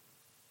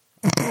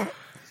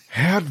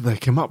 How did they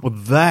come up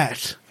with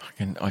that?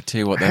 I tell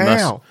you what, they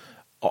How?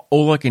 must.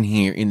 All I can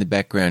hear in the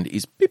background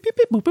is beep, beep,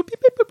 beep, boop, beep,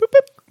 beep, beep, beep,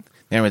 beep.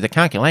 There is a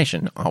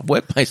calculation of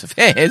workplace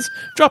affairs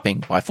dropping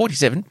by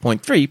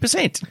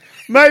 47.3%.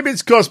 Maybe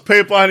it's because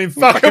people aren't in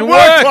fucking Fucking work.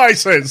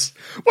 workplaces.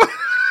 What?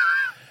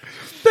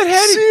 But how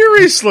did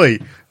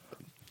Seriously.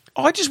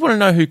 I just want to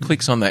know who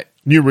clicks on that?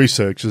 New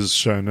research has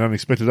shown an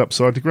unexpected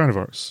upside to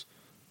coronavirus.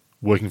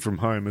 Working from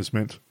home has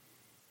meant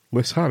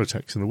less heart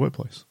attacks in the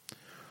workplace.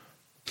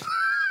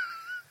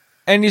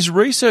 And is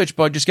research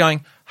by just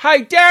going,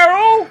 hey,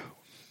 Daryl,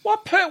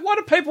 what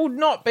are people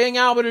not being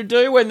able to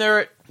do when they're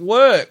at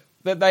work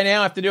that they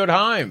now have to do at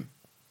home?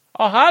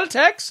 Oh, heart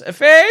attacks?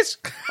 Affairs?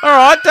 All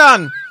right,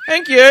 done.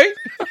 Thank you.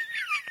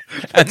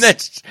 And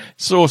that's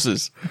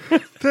sources.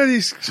 That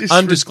is just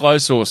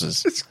Undisclosed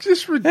sources. it's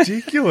just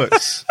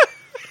ridiculous.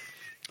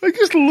 I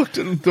just looked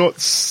at it and thought,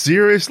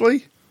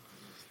 seriously?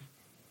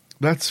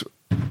 That's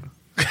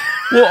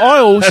Well, I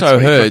also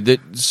That's heard that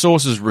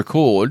sources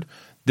record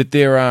that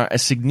there are a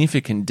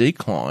significant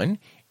decline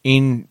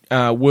in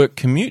work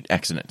commute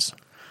accidents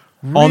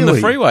on the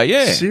really? freeway.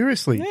 Yeah,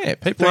 Seriously? Yeah,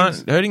 people Thanks.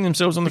 aren't hurting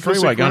themselves on the Because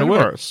freeway of going to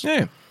work. coronavirus.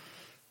 Yeah,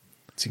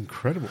 It's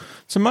incredible.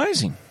 it's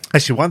amazing.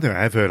 Actually, one thing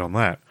I have heard on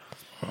that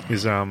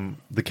is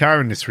the car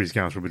industry is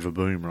going through a bit of a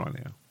boom right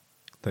now,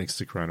 thanks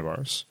to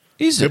coronavirus.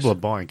 Is People it are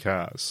buying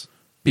cars.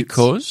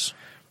 because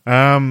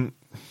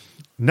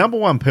Number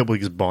one, people are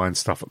just buying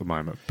stuff at the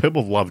moment.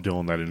 People love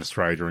doing that in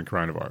Australia during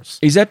coronavirus.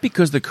 is that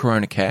because the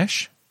Corona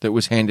cash that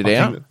was handed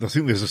out? I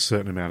think there's a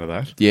certain amount of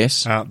that.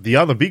 Yes. The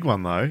other big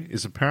one, though,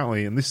 is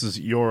apparently, and this is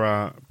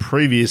your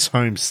previous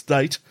home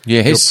state,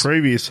 Yes. your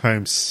previous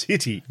home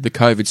city, The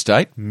COVID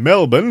state,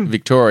 Melbourne,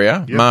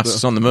 Victoria,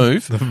 masks on the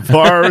move.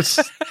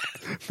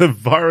 the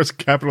virus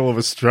capital of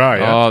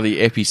Australia. Oh,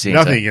 the epicenter.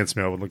 Nothing against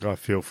Melbourne. Look, I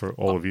feel for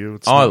all of you.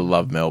 It's I not-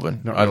 love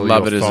Melbourne. not I really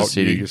love your it as a fault.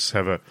 city. You just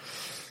have a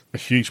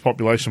huge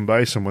population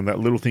base, and when that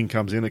little thing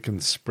comes in, it can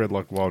spread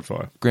like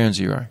wildfire. Ground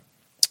zero.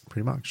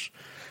 Pretty much.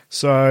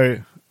 So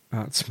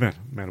it's amount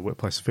of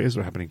workplace affairs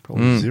that are happening.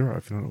 Probably zero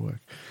if you're not at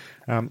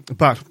work.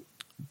 But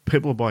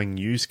people are buying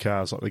used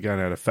cars like they're going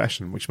out of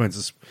fashion, which means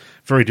it's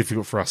very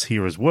difficult for us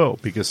here as well,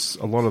 because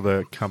a lot of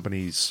the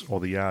companies or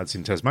the yards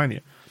in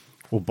Tasmania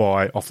will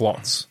buy off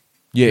lots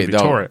Yeah, in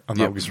Victoria, and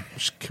yep. they'll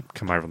just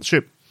come over on the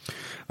ship.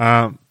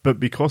 But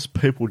because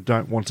people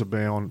don't want to be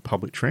on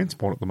public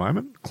transport at the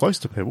moment, close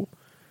to people,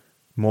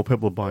 more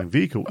people are buying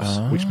vehicles,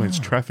 which means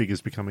traffic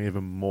is becoming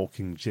even more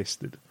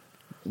congested.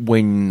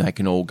 When they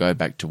can all go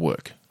back to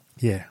work.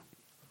 Yeah.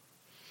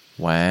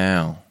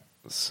 Wow.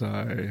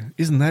 So,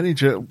 isn't that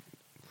interesting?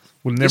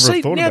 Would never See,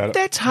 have thought now about it.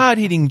 that's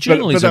hard-hitting But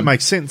journalism. that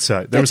makes sense, so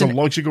there That's was a an-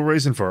 logical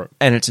reason for it.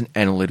 and it's an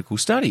analytical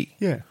study.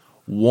 Yeah.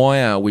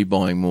 Why are we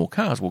buying more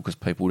cars? Well, because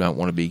people don't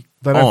want to be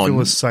They don't on feel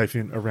as safe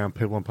around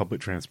people on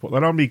public transport. They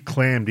don't want to be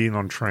clammed in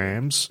on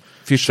trams.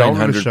 1,500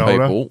 shoulder to shoulder.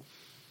 people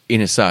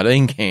in a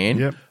sardine can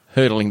Yep.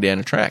 hurtling down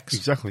the tracks.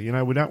 Exactly. You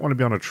know, we don't want to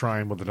be on a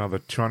train with another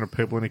 200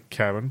 people in a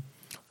cabin,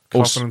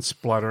 Also- coughing and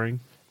spluttering.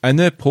 And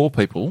they're poor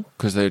people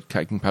because they're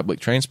taking public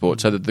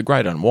transport, so that the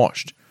great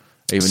unwashed,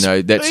 even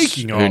though that's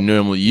Speaking who of-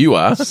 normally you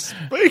are.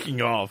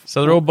 Speaking of,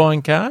 So they're all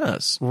buying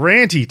cars.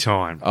 ranty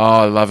time. Oh,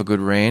 I love a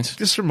good rant.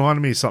 Just reminded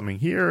me of something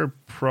here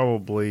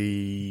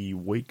probably a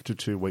week to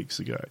 2 weeks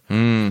ago.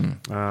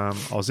 I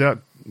was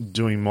out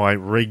doing my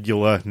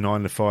regular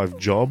 9 to 5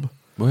 job,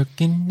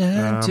 Working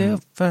 9 to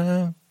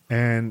 5.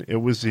 and it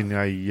was in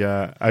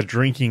a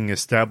drinking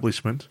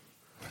establishment.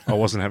 I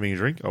wasn't having a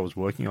drink. I was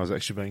working. I was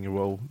actually being a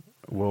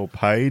well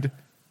paid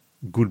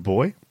good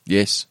boy.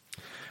 Yes.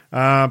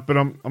 But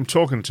I'm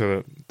talking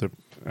to the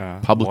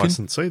Publican?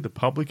 licensee, the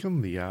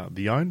publican,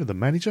 the owner, the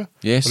manager,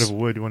 Yes. whatever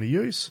word you want to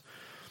use.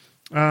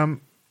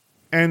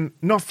 And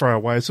not far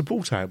away is a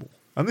pool table.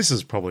 And this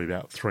is probably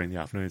about 3 in the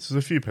afternoon. So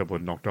there's a few people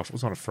had knocked off. It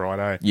was on a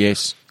Friday.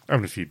 Yes.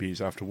 Having a few beers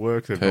after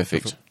work. They'd knocked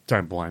Perfect. off.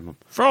 Don't blame them.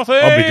 Frothy.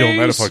 I'd be doing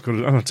that if I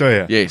could. I'll tell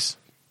you. Yes.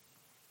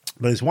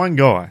 There's one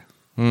guy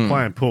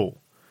playing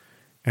pool,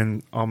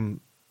 and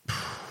I'm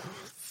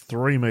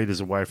 3 metres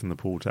away from the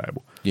pool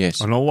table. Yes.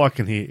 And all I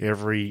can hear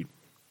every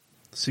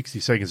 60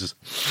 seconds is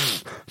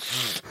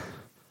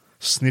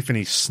sniffing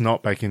his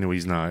snot back into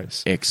his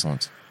nose.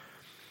 Excellent.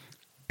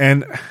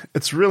 And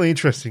it's really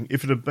interesting.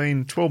 If it had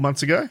been 12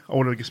 months ago, I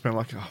would have just been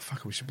like, oh,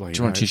 fuck, we should blow your Do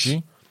you want nose.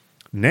 tissue?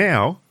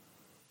 Now,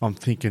 I'm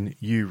thinking,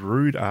 you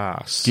rude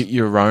ass. Get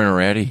your Rona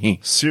out of here.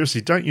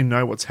 Seriously, don't you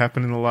know what's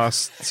happened in the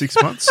last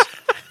 6 months?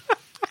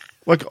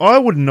 Like, I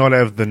would not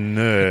have the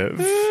nerve.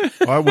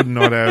 I would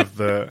not have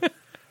the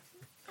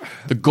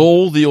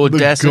gall, the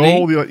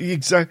audacity,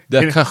 exactly,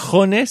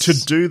 cojones.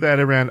 to do that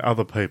around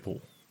other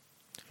people.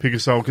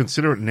 Because I'll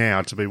consider it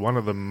now to be one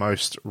of the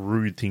most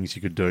rude things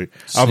you could do,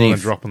 other than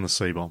Sniff. dropping the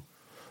C-bomb.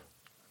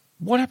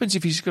 What happens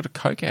if he's got a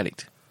coke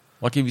addict?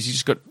 Like if he's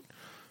just got,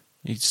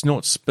 he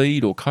snorts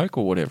speed or coke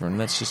or whatever, and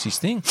that's just his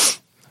thing.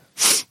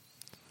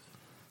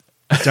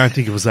 I don't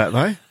think it was that,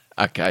 though.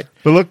 Okay.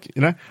 But look,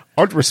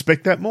 I'd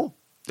respect that more.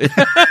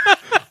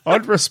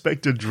 I'd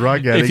respect a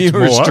drug addict If you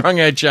were a more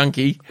strung-out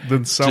junkie,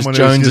 than someone just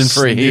who's jonesing just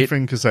for a hit.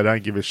 sniffing because they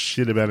don't give a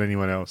shit about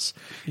anyone else.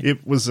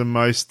 It was the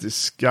most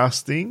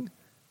disgusting,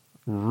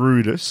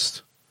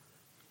 rudest,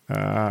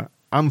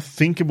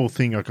 unthinkable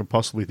thing I could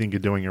possibly think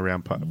of doing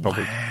around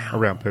public,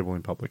 around people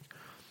in public.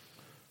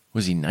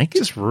 Was he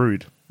naked? Just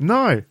rude.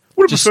 No,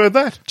 would have Just- preferred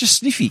that. Just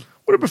sniffy.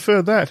 Would have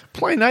preferred that.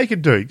 Play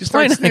naked, dude. Just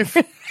Play don't sniff.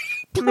 Wouldn't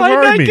Play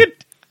have worried me.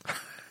 naked.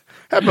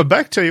 Had my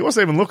back to you. I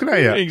wasn't even looking at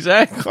you.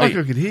 Exactly. Like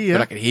I could hear you.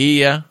 But I could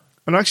hear you.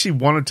 And I actually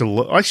wanted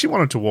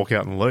to walk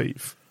out and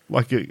leave.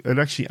 Like it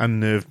actually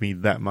unnerved me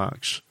that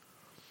much.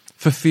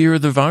 For fear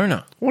of the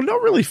Rona. Well,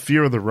 not really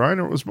fear of the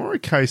Rona. It was more a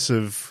case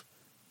of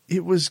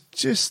it was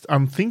just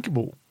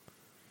unthinkable.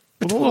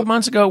 But 12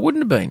 months ago, it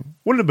wouldn't have been.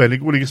 Wouldn't have been.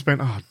 It would have just been,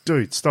 oh,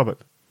 dude, stop it.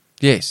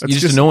 Yes, It's you're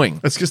just annoying.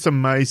 It's just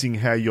amazing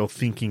how your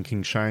thinking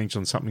can change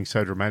on something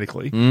so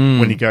dramatically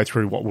when you go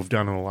through what we've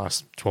done in the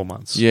last 12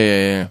 months.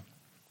 Yeah.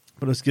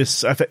 But it's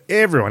just for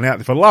everyone out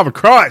there, for the love of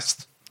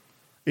Christ,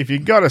 if you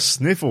got a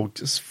sniffle,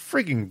 just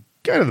freaking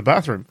go to the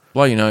bathroom.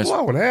 Blow your nose.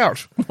 Blow it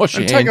out. Wash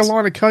and your take hands. a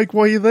line of Coke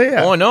while you're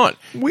there. Why not?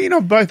 Win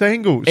on both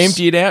angles.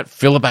 Empty it out,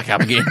 fill it back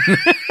up again.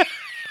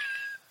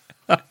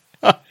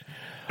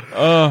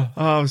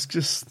 I was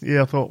just,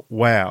 I thought,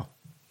 wow.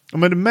 I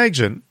mean,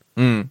 imagine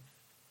being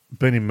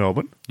in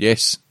Melbourne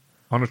Yes.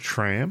 on a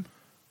tram,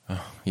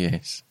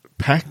 Yes.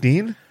 packed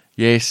in,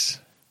 Yes.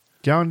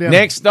 going down.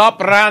 Next stop,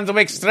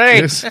 Randwick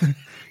Street. Yes.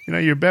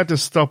 You're about to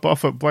stop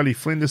off at bloody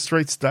Flinders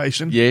Street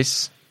Station,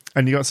 Yes.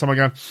 and you got someone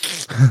going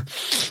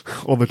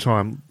all the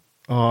time.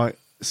 Oh,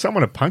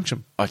 someone to punch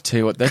them. I tell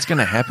you what, that's going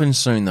to happen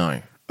soon,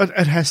 though.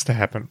 It has to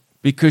happen.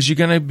 Because you're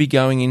going to be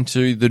going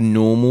into the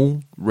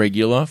normal,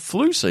 regular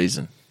flu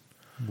season.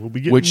 We'll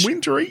be getting Which-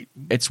 wintry.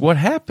 It's what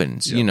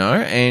happens,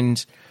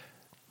 and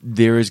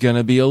there is going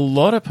to be a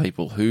lot of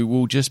people who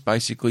will just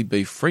basically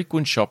be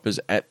frequent shoppers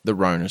at the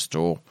Rona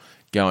store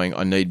going,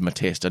 I need my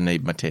test, I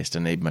need my test, I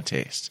need my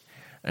test.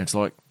 And it's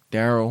like,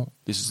 Daryl,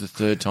 this is the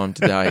third time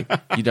today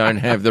you don't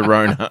have the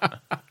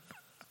Rona.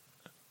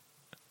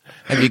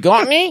 Have you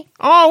got any?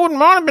 Oh, I wouldn't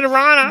mind a bit of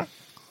Rona.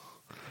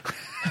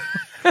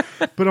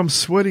 But I'm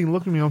sweating.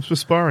 Look at me. I'm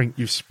perspiring.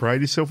 You've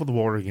sprayed yourself with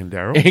water again,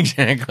 Daryl.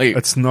 Exactly.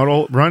 It's not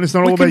all. Rona's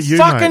not We all can about you,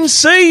 fucking mate.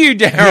 see you,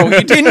 Daryl.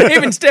 You didn't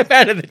even step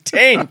out of the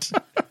tent.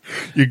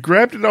 You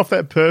grabbed it off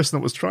that person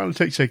that was trying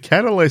to teach their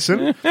cat a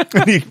lesson,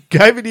 and you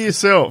gave it to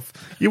yourself.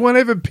 You weren't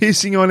ever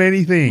pissing on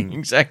anything.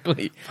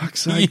 Exactly.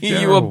 Fuck's sake,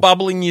 You were Daryl.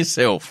 bubbling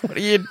yourself. What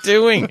are you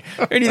doing?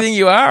 Who do you think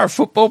you are, a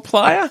football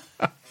player?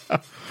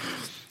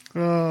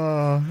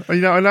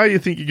 I know you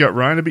think you got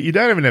Rona, but you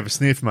don't even have a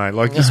sniff, mate.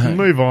 Like, just No.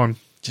 move on.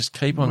 Just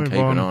keep on Move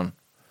keeping on. on.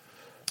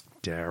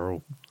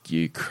 Daryl.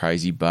 You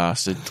crazy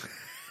bastard.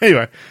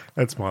 Anyway,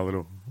 that's my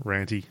little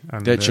ranty.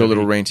 That's your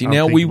little ranty.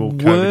 Now, we were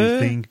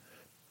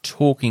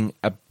talking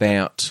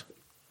about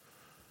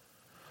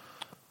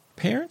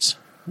parents.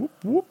 Whoop,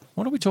 whoop.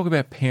 Why don't we talk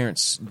about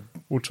parents?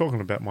 We're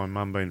talking about my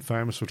mum being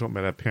famous. We're talking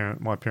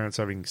about my parents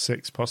having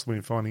sex, possibly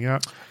and finding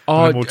out.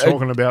 Oh, And then we're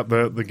talking about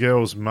the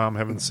girl's mum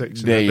having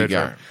sex in There her you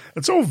bedroom. go.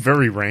 It's all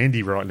very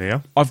randy right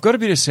now. I've got a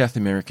bit of South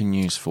American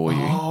news for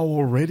you. Oh,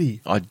 already.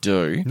 I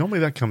do. Normally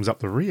that comes up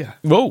the rear.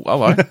 Whoa,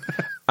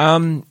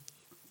 hello.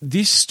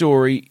 This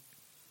story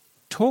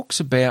talks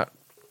about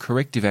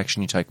corrective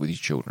action you take with your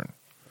children.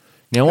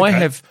 Now,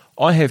 Okay.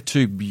 I have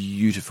two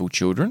beautiful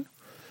children,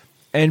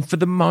 and for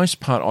the most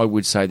part, I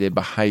would say their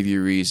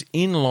behaviour is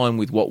in line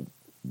with what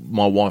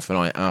my wife and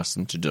I asked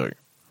them to do.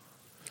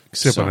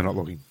 Except So- when they're not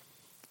looking.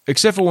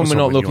 Except for when Also we're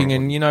not when you're looking, not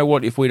and you know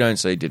what? If we don't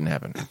see, it didn't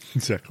happen.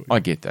 Exactly. I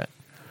get that.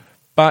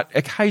 But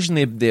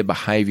occasionally their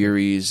behaviour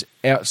is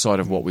outside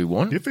of what we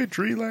want. If a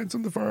tree lands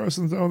in the forest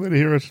and no one there to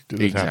hear it,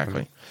 did it Exactly.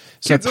 happen?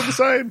 So, Kids are the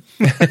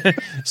same.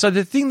 so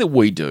the thing that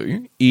we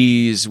do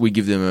is we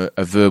give them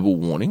a verbal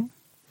warning.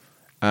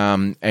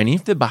 And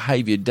if the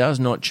behaviour does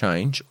not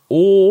change,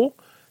 or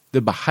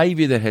the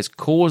behaviour that has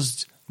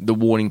caused the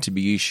warning to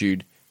be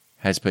issued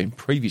has been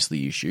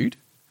previously issued,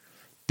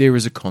 there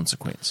is a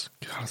consequence.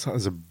 God, it's like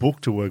there's a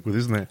book to work with,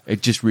 isn't there?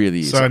 It just really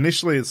is. So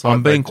initially it's like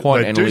I'm being quite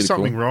they do analytical.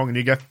 something wrong and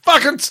you go,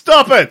 fucking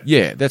stop it!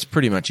 Yeah, that's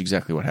pretty much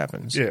exactly what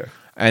happens. Yeah.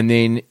 And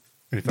then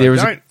And if they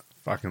don't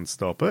fucking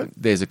stop it,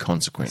 there's a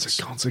consequence. it's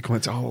a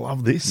consequence. Oh, I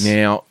love this.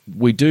 Now,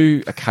 we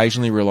do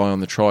occasionally rely on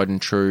the tried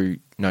and true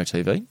no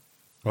TV.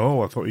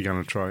 Oh, I thought you were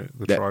going to try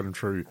the tried and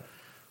true.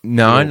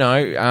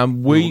 No.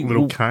 We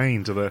little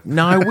cane to the.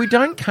 No, we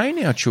don't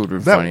cane our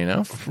children. Funny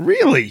enough.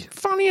 Really?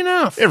 Funny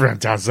enough. Everyone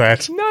does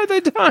that. No, they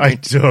don't. I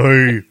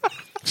do.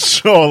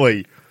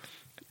 Surely.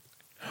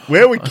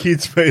 Where would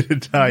kids be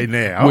today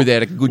now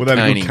Without a good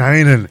caning?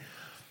 Caning?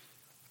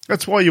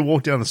 That's why you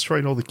walk down the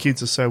street, all the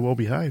kids are so well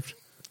behaved.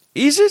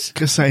 Is it?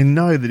 Because they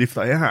know that if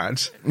they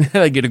aren't,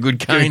 They get a good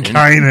caning.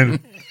 caning.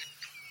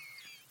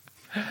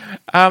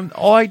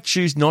 I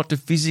choose not to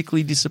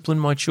physically discipline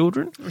my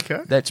children.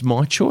 Okay. That's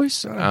my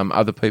choice.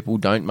 Other people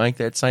don't make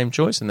that same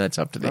choice, and that's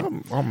up to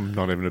them. I'm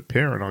not even a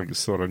parent. I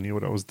just thought I knew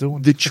what I was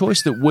doing. The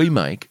choice that we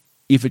make,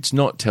 if it's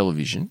not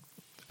television,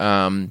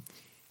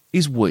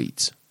 is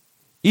weeds.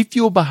 If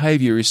your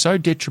behaviour is so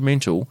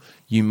detrimental,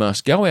 you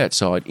must go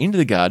outside into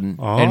the garden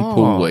and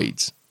pull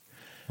weeds.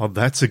 Oh,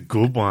 that's a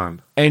good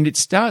one. And it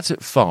starts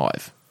at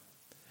 5.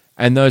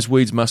 And those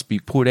weeds must be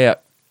put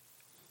out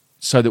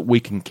so that we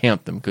can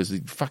count them, because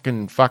the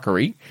fucking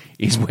fuckery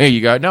is where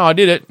you go, no, I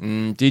did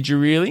it. Did you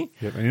really?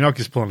 Yeah, and you're not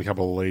just pulling a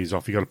couple of leaves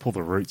off. You've got to pull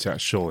the roots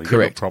out, surely.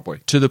 Correct. Get it properly.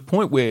 To the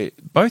point where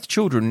both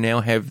children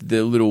now have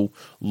the little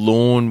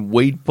lawn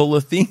weed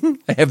puller thing.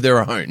 They have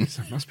their own.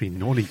 It must be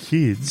naughty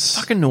kids.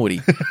 Fucking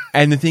naughty.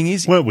 And the thing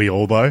is... Weren't we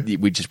all, though?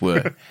 We just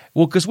were.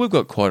 Well, because we've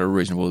got quite a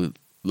reasonable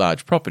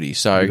large property,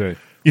 so... We do.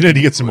 You need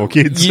to get some more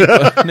kids. You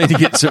need to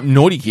get some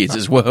naughty kids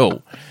as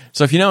well.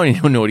 So if you know any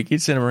naughty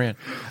kids, send them around.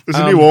 There's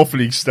a new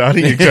orphanage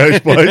starting at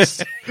Coach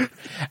Place.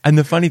 And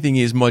the funny thing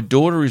is, my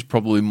daughter is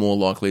probably more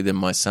likely than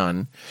my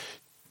son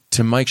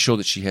to make sure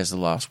that she has the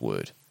last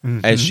word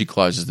as she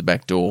closes the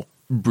back door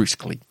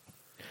briskly.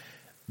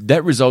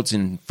 That results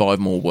in 5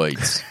 more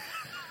weeds.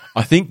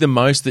 I think the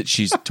most that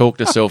she's talked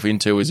herself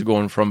into is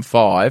gone from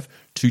 5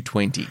 to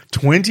 20.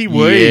 20 weeds?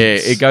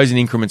 Yeah, it goes in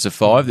increments of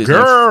 5. There's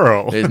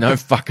no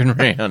fucking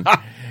round.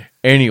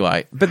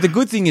 Anyway, but the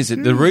good thing is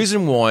that the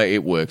reason why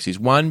it works is,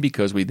 one,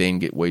 because we then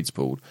get weeds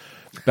pulled,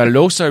 but it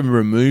also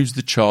removes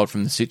the child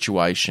from the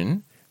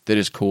situation that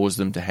has caused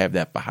them to have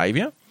that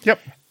behaviour. Yep.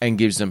 And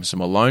gives them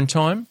some alone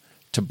time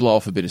to blow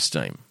off a bit of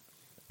steam.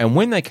 And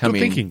when they come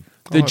Good in, thinking.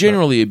 they're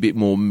generally a bit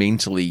more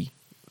mentally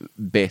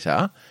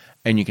better,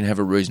 and you can have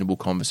a reasonable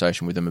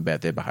conversation with them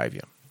about their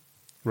behaviour.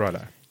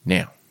 Righto.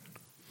 Now,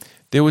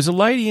 there was a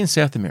lady in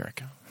South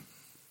America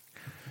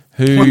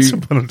who... Once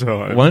upon a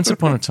time. Once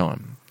upon a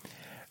time.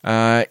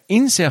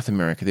 In South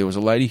America, there was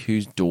a lady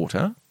whose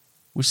daughter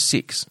was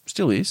 6,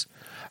 still is,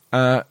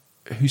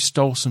 who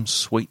stole some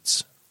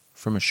sweets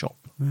from a shop.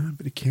 A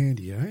bit of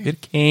candy, eh? Bit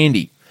of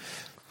candy.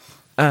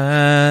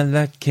 I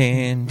like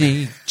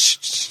candy.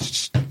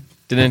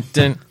 Dun,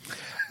 dun,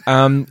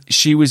 dun.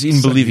 She was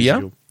in Bolivia,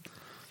 musical.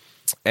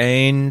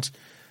 and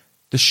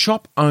the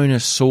shop owner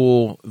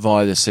saw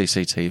via the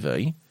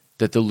CCTV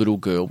that the little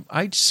girl,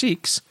 aged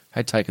 6,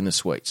 had taken the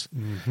sweets.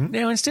 Mm-hmm.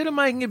 Now, instead of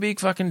making a big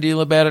fucking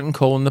deal about it and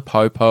calling the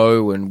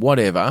popo and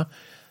whatever,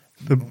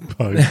 The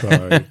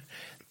popo.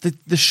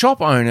 the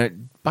shop owner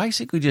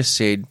basically just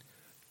said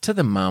to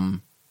the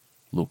mum,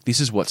 look, this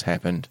is what's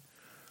happened.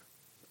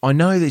 I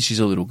know that she's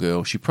a little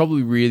girl. She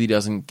probably really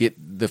doesn't get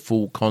the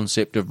full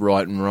concept of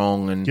right and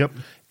wrong. And, Yep.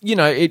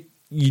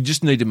 You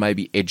just need to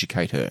maybe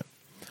educate her.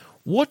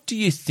 What do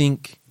you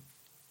think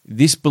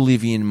this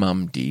Bolivian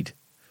mum did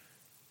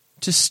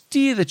to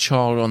steer the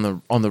child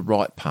on the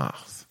right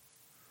path?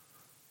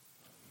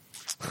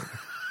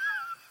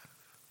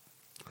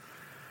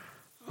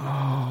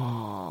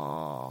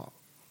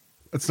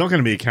 It's not going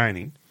to be a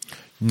caning.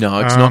 No,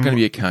 it's not going to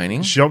be a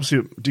caning.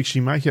 Did she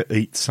make her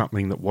eat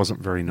something that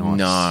wasn't very nice?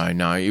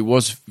 No. It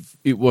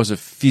was a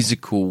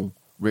physical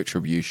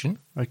retribution,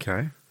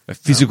 Okay. a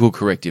physical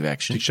corrective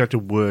action. Did she have to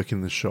work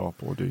in the shop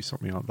or do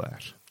something like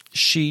that?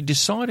 She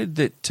decided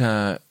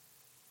that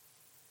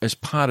as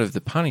part of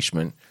the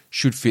punishment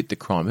should fit the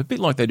crime, a bit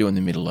like they do in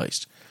the Middle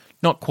East.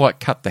 Not quite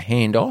cut the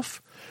hand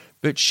off,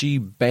 but she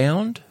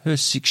bound her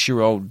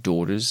 6-year-old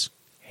daughter's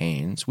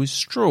hands with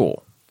straw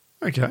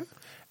Okay.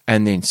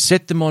 and then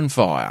set them on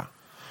fire.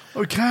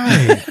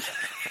 Okay.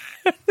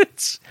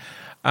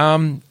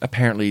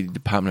 Apparently, the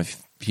Department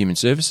of Human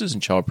Services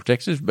and Child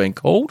Protectors have been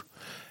called.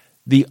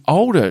 The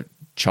older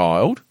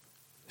child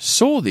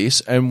saw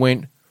this and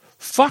went,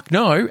 fuck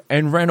no,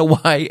 and ran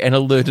away and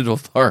alerted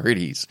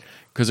authorities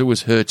because it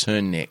was her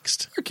turn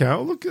next. Okay,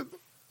 well, look,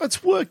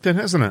 that's worked then,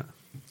 hasn't it?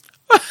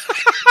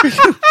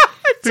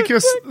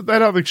 because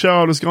that other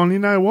child has gone, you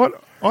know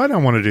what? I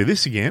don't want to do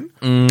this again.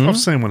 Mm-hmm. I've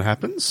seen what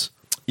happens.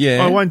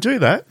 Yeah. I won't do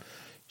that.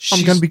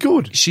 I'm going to be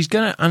good. She's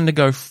going to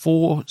undergo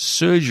 4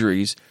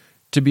 surgeries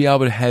to be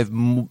able to have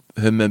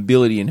her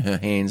mobility in her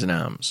hands and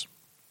arms,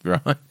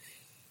 right?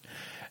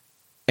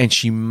 And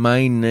she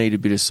may need a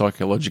bit of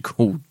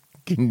psychological,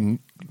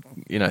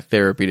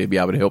 therapy to be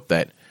able to help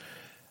that.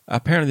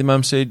 Apparently, the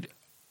mum said,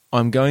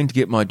 I'm going to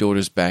get my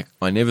daughters back.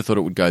 I never thought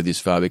it would go this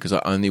far because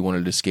I only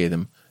wanted to scare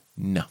them,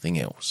 nothing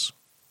else.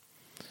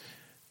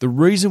 The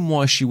reason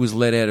why she was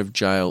let out of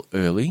jail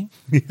early,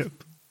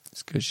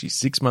 It's because she's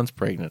 6 months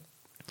pregnant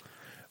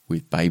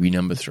with baby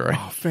number 3.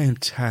 Oh,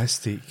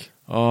 fantastic.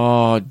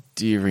 Oh,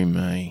 dearie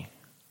me.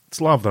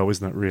 It's love, though,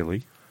 isn't it,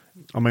 really?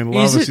 I mean,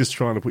 love Is is it? just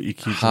trying to put your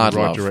kids Hard in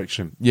the right love.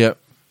 direction. Yep.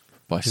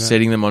 By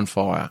setting them on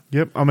fire.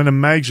 Yep. I mean,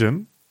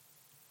 imagine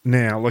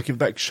now, like if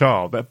that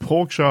child, that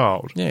poor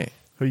child, Yeah.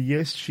 who,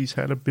 yes, she's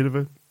had a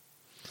bit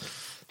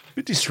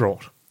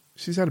distraught.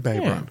 She's had a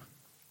bad Yeah. run.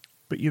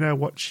 But you know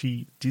what?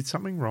 She did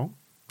something wrong.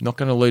 Not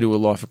going to lead to a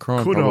life of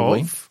crime, Could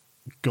probably. have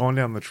gone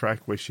down the track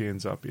where she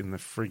ends up in the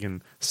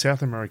friggin'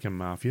 South American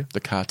mafia. The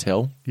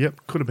cartel.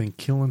 Yep. Could have been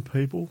killing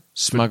people. for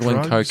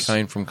Smuggling drugs.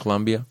 cocaine from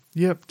Colombia.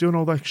 Yep. Doing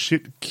all that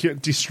shit.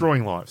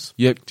 Destroying lives.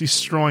 Yep.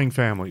 Destroying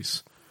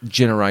families.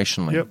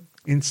 Generationally. Yep.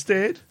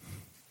 Instead,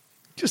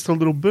 just a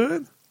little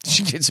burn.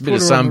 She gets a bit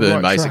Put of her on the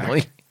sunburn, right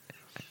basically.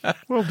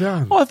 Well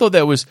done. I thought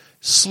that was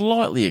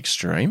slightly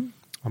extreme.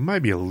 Or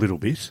maybe a little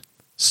bit.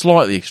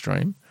 Slightly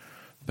extreme.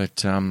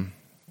 But,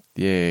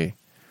 yeah.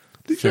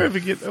 Did you ever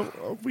get...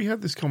 we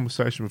had this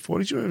conversation before.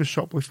 Did you ever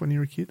shoplift when you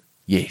were a kid?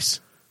 Yes.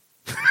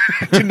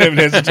 Didn't even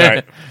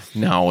hesitate.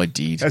 No, I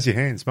did. How's your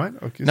hands, mate?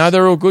 I guess- No,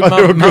 they're all good. Oh,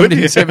 they're all Mum good,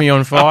 didn't yeah. set me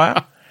on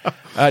fire.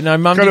 No,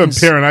 Mum Got to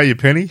didn't, impair an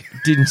penny.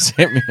 didn't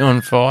set me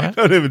on fire.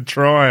 Not even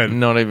trying.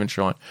 Not even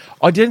trying.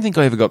 I didn't think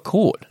I ever got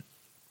caught.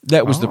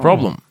 That was the Oh.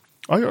 problem.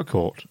 I got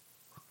caught.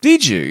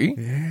 Did you?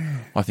 Yeah.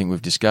 I think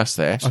we've discussed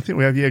that. I think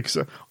we have, yeah, because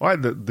I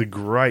had the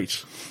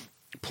great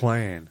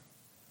plan.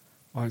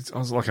 I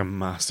was like a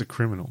master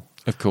criminal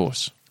Of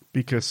course.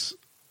 because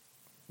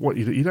what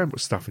you do, you don't put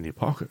stuff in your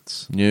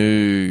pockets.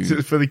 No.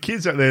 So for the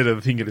kids out there that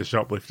are thinking of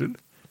shoplifting,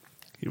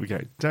 here we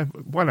go.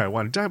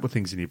 101, don't put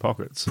things in your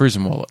pockets.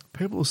 Prison wallet.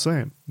 People will see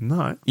them.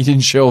 No. You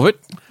didn't shelve it?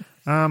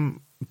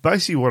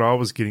 Basically what I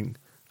was getting,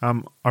 I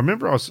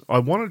remember I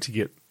wanted to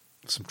get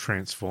some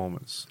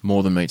Transformers.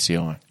 More than meets the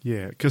eye.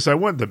 Yeah, because they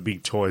weren't the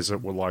big toys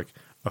that were like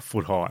a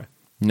foot high.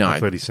 No. or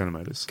 30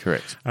 centimetres.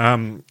 Correct.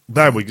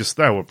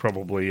 They were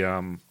probably,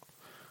 I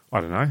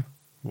don't know,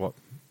 what,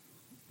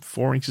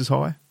 4 inches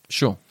high?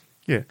 Sure.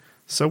 Yeah.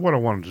 So what I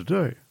wanted to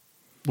do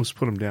was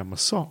put them down my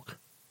sock.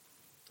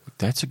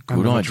 That's a good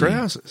Under my idea.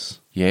 trousers.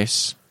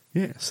 Yes.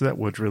 Yeah, so that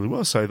worked really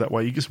well. So that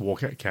way you just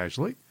walk out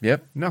casually.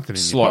 Yep. Nothing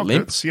in Slight your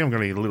pockets. You haven't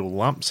got any little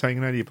lumps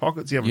hanging out of your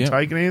pockets. You haven't Yep.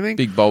 taken anything.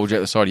 Big bulge out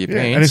the side of your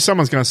Yeah. pants. And if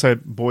someone's going to say,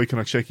 boy, can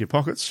I check your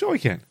pockets? Sure you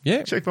can.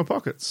 Yeah. Check my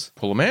pockets.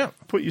 Pull them out.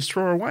 Put your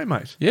straw away,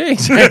 mate. Yeah,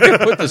 exactly.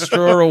 Put the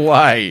straw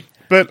away.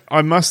 But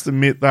I must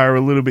admit they were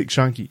a little bit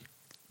chunky.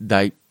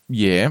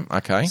 Yeah,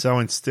 okay. So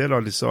instead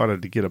I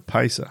decided to get a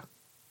pacer.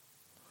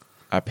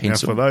 A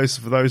pencil. Now,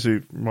 for those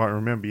who might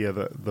remember, yeah,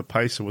 the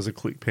pacer was a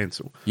click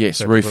pencil. Yes,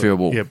 So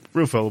refillable. Yeah,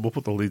 refillable.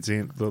 Put the lids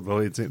in, the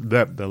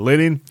lid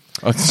in,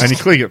 Oh, and you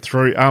click it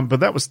through.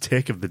 But that was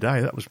tech of the day.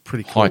 That was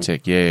pretty cool. High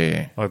tech,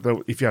 yeah. Like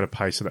if you had a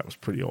pacer, that was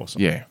pretty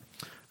awesome. Yeah.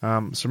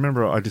 So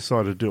remember, I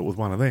decided to do it with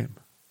one of them.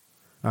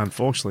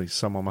 Unfortunately,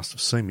 someone must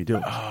have seen me do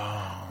it.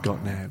 Oh.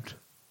 Got nabbed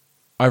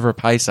Over a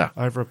pacer.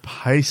 over a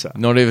pacer.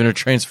 Not even a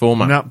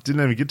transformer. Nope,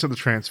 didn't even get to the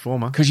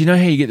transformer. Because you know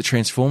how you get the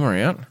transformer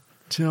out?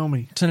 Tell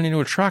me. Turn it into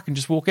a truck and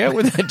just walk out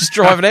with it. Just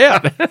drive it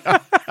out.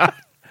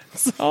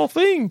 It's the whole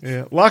thing.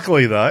 Yeah.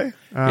 Luckily, though,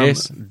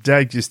 Yes.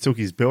 Dad just took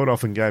his belt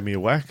off and gave me a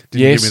whack.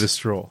 Didn't Yes. give me the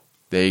straw.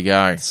 There you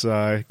go.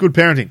 So, good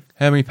parenting.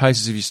 How many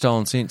paces have you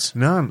stolen since?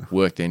 None.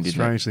 Worked then, didn't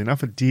Strangely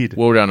enough, it did. it?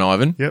 Well done,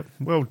 Ivan. Yep.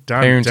 Well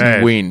done, Parenting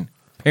Dad. win.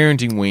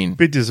 Parenting win.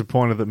 Bit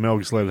disappointed that Mel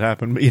just let it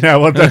happen, but you know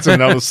what? That's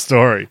another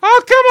story.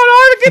 Oh, come on,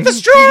 Ivan, get the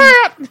straw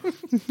out.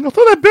 I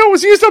thought that belt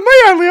was used on me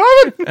only,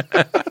 Ivan.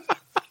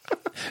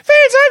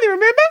 Fans only,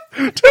 remember?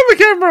 Turn the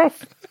camera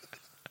off.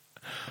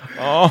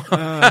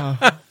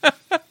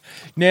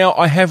 Now,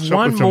 I have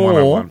one Shoplifting more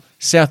 101.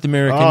 South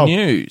American Oh.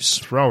 news.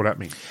 Throw it at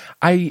me.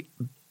 A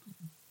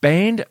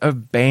band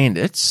of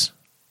bandits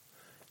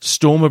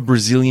storm a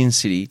Brazilian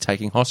city,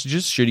 taking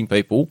hostages, shooting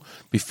people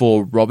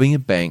before robbing a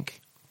bank.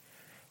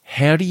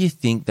 How do you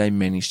think they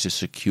managed to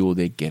secure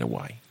their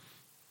getaway?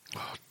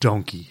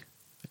 Donkey.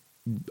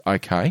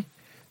 Okay,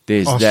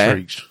 there's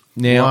Ostrich.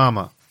 that. Now,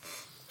 Llama.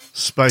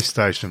 Space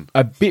station.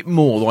 a bit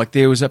more. Like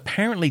there was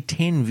apparently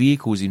 10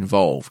 vehicles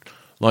involved.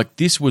 Like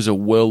this was a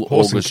well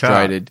Horse and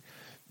orchestrated,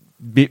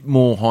 bit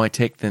more high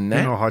tech than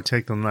They're that. more high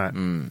tech than that.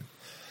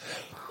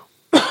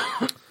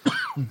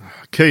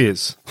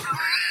 Kias.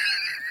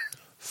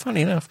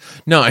 Funny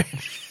enough, no,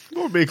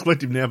 What would be a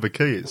collective noun for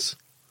Kias?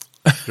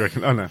 Do you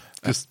reckon? Oh, no.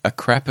 Just a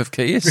crap of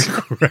Kias.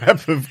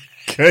 crap of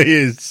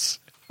Kias.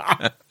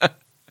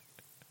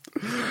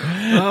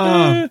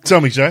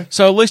 Tell me, Joe.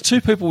 So at least 2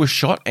 people were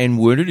shot and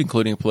wounded,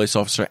 including a police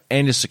officer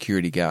and a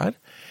security guard.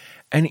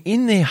 And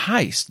in their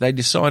haste, they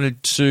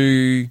decided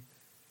to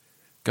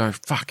go,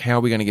 fuck, how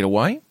are we going to get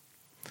away?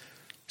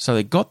 So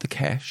they got the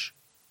cash,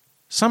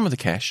 some of the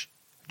cash,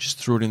 just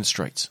threw it in the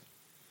streets.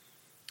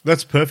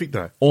 That's perfect,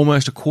 though.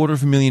 Almost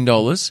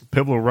 $250,000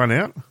 People will run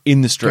out, in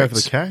the go streets. for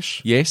the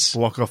cash, Yes.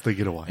 block off their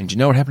getaway. And do you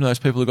know what happened to those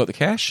people who got the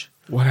cash?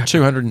 What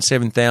happened?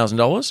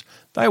 $207,000.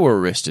 They were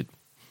arrested.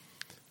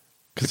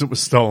 Because it was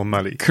stolen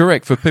money.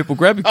 Correct. For people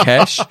grabbing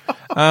cash,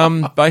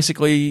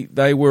 basically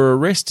they were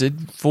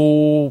arrested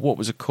for, what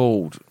was it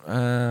called?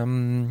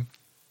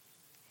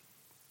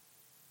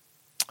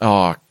 Oh,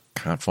 I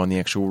can't find the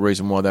actual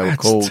reason why they were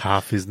That's called.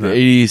 tough, isn't it? It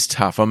is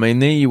tough. I mean,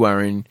 there you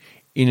are in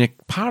a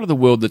part of the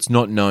world that's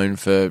not known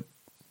for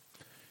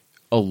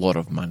a lot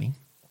of money.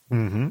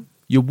 Mm-hmm.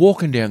 You're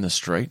walking down the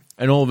street,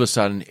 and all of a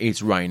sudden,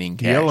 it's raining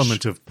cash. The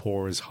element of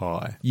poor is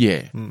high.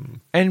 Yeah.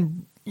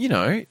 And,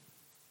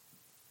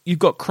 you've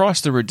got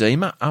Christ the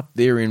Redeemer up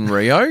there in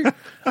Rio,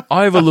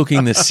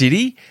 overlooking the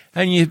city,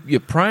 and you're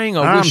praying.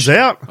 Arms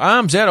out.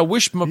 Arms out. I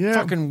wish my Yeah.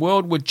 fucking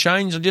world would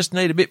change. I just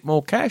need a bit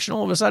more cash. And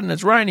all of a sudden,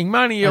 it's raining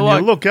money. You're And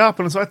like, you look up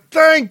and it's like,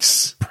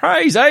 thanks.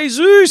 praise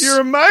Jesus.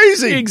 You're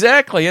amazing.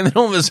 Exactly. And then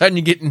all of a sudden,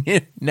 you're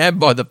getting nabbed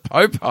by the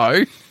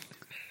popo.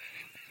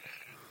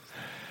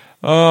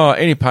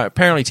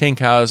 Apparently 10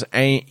 cars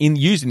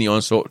used in the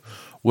onslaught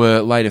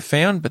were later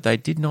found, but they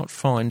did not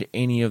find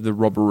any of the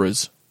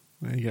robberers.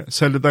 There you go.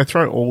 So did they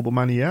throw all the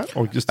money out,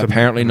 or just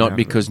Apparently not, amount of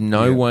because it?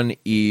 no Yeah. one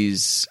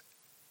is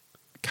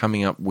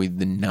coming up with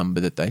the number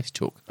that they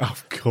took.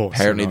 Of course.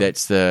 Apparently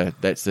they're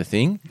that's the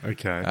thing. not.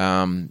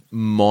 Okay.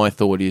 My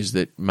thought is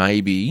that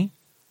maybe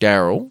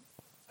Daryl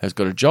has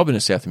got a job in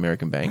a South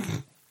American bank,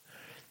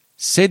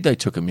 said they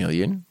took $1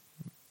 million.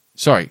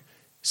 Sorry,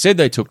 said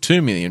they took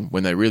 $2 million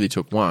when they really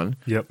took $1 million.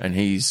 Yep. And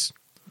he's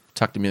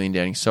tucked $1 million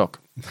down his sock.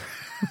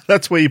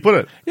 That's where you put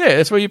it. Yeah,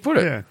 that's where you put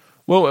it. Yeah.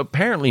 Well,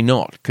 apparently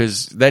not,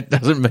 because that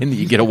doesn't mean that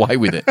you get away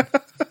with it.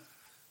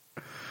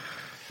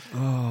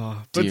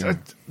 But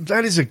Dear.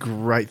 that is a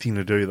great thing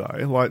to do,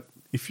 though. Like,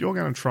 if you're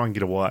going to try and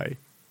get away,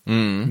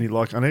 and you're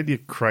like, I need to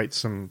create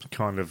some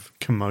kind of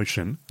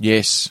commotion,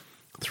 Yes.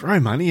 throw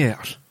money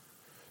out.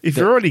 If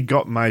you've already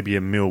got maybe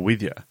 $1 million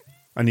with you,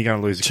 and you're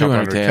going to lose a couple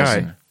hundred K,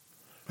 200,000.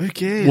 who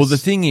cares? Well, the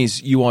thing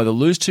is, you either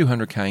lose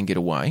 200K and get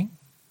away.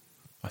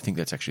 I think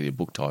that's actually a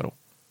book title.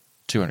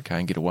 200K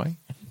and get away.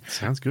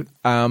 Sounds good.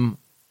 Or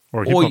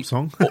Or a hip-hop you,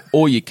 song.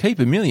 or you keep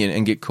 $1 million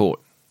and get caught.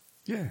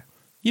 Yeah.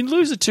 You'd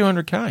lose the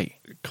 200K.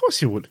 Of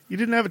course you would. You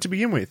didn't have it to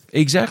begin with.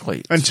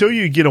 Exactly. Until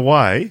you get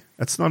away,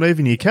 it's not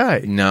even your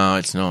K. No,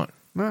 it's not.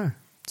 No.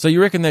 So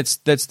you reckon that's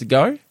the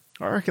go?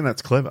 I reckon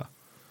that's clever.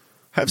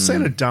 Have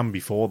seen it done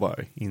before,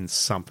 though, in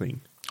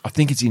something. I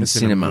think it's in It's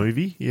cinema. in a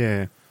movie.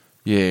 Yeah.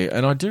 Yeah,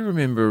 and I do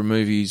remember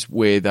movies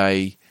where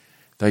they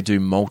do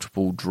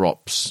multiple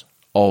drops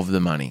of the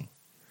money.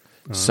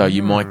 So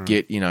you might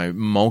get,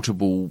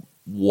 multiple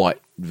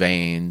white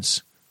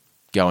vans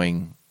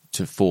going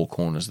to four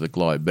corners of the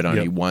globe, but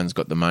only Yep. one's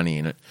got the money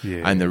in it,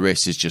 Yeah. and the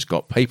rest has just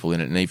got people in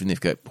it. And even if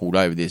they get pulled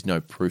over, there's no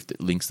proof that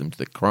links them to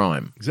the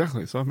crime.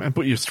 Exactly. So, man,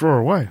 put your straw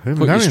away. Put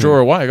your straw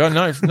away. Go,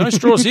 no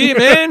straws here,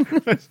 man.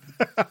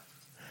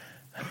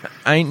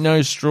 Ain't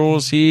no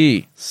straws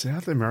here.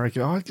 South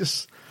America.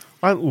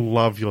 I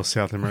love your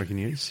South American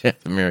news.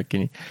 South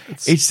American.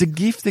 It's the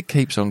gift that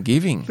keeps on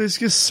giving. There's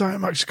just so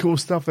much cool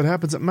stuff that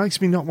happens. It makes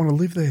me not want to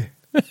live there.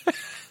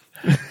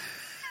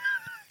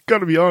 Got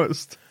to be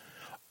honest.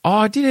 Oh,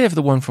 I did have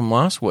the one from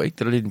last week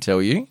that I didn't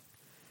tell you.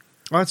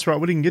 Oh, that's right.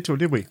 We didn't get to it,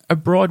 did we? A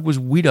bride was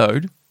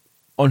widowed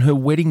on her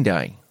wedding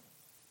day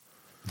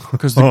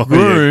because the Oh, yeah.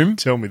 groom,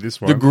 Tell me this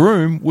one. the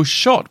groom was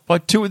shot by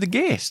two of the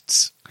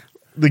guests.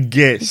 The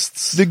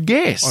guests. The On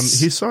guests.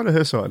 his side or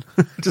her side?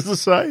 Does it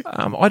say?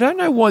 I don't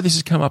know why this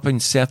has come up in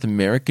South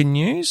American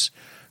news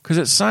because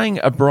it's saying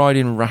a bride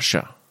in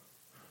Russia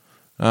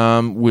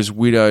was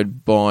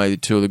widowed by the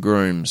two of the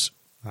grooms.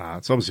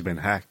 It's obviously been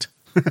hacked.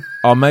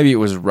 Oh, maybe it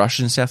was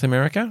Russian South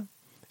America.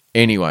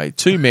 Anyway,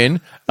 two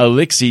men,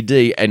 Alexei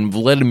D and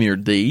Vladimir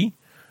D,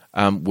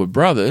 were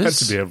brothers. Had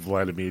to be a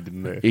Vladimir,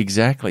 didn't there?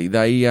 Exactly.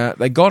 They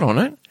got on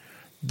it.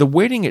 The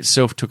wedding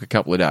itself took a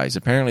couple of days.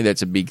 Apparently,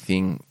 that's a big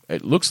thing.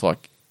 It looks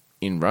like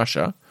in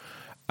Russia.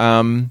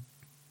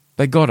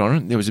 They got on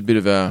it. There was a bit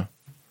of a,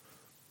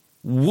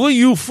 "Were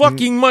you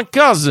fucking my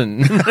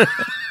cousin?"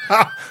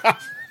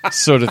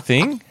 sort of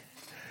thing.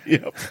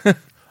 Yep.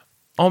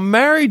 I'm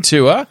married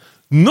to her.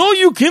 No,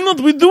 you cannot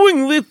be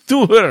doing that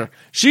to her.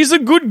 She's a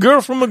good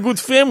girl from a good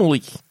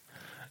family.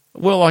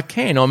 Well, I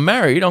can. I'm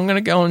married. I'm going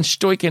to go and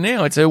stoik her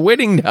now. It's her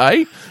wedding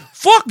day.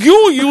 Fuck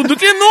you, you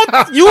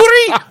cannot,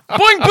 Yuri!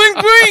 Boing, boing,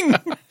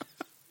 boing!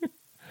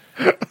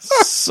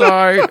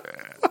 So,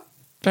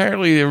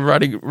 apparently the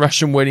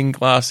Russian wedding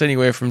lasts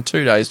anywhere from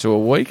 2 days to a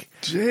week.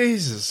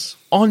 Jesus.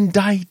 On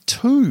day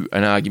 2,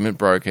 an argument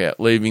broke out,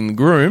 leaving the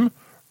groom,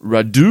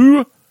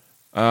 Radu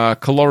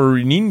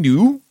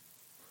Kolorindu,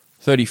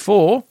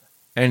 34,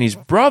 and his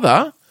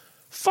brother,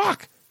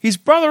 his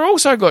brother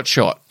also got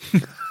shot.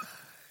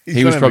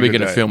 He was probably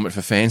going to film it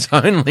for fans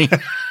only.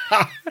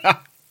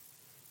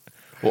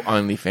 Or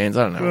only fans,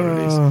 I don't know what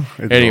it is.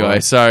 It's Anyway, all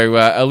right. so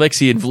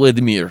Alexei and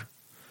Vladimir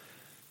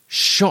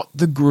shot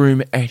the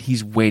groom at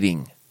his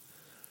wedding.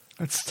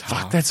 That's tough.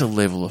 Fuck, that's a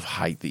level of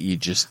hate that you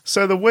just...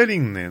 So the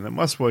wedding then, it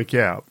must work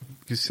out.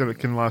 Because you said it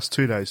can last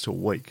 2 days to a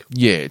week.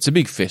 Yeah, it's a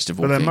big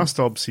festival But they thing. must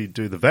obviously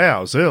do the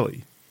vows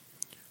early.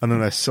 And then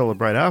they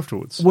celebrate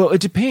afterwards. Well,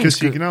 it depends.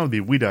 Because you can only be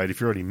widowed if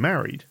you're already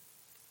married.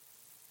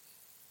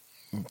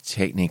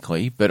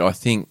 Technically, but I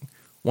think,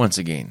 once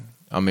again,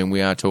 I mean,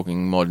 we are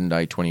talking modern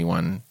day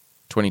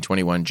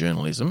 2021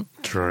 journalism.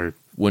 True.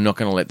 We're not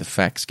going to let the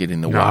facts get in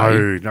the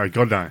way. No,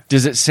 God no.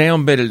 Does it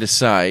sound better to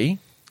say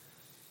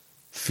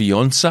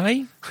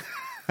fiance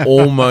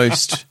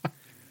almost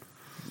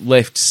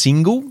left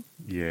single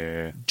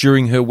Yeah.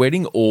 during her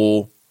wedding,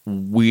 or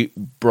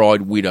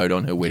bride widowed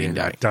on her wedding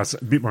day. That does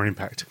a bit more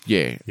impact.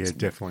 Yeah. Yeah,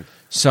 definitely.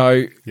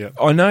 So Yep.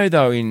 I know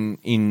though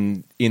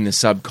in the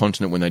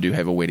subcontinent when they do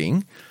have a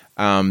wedding,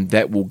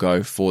 that will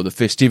go for the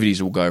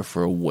festivities will go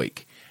for a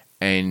week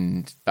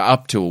and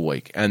up to a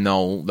week, and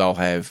they'll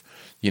have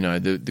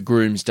the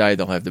groom's day,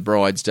 they'll have the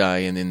bride's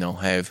day, and then they'll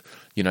have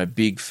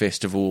big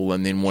festival,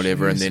 and then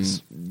whatever,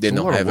 Jesus. and then It's a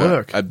they'll lot of have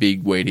work. a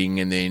big wedding,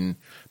 and then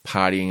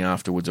partying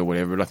afterwards or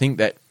whatever. But I think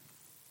that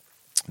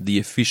the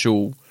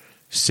official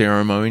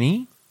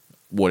ceremony,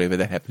 whatever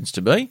that happens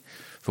to be,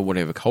 for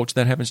whatever culture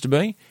that happens to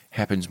be,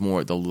 happens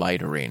more at the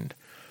later end.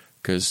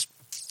 Because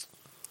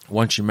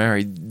once you're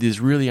married, there's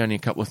really only a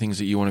couple of things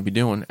that you want to be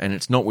doing, and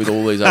it's not with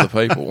all these other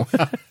people.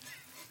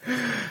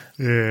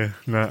 Yeah.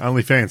 No,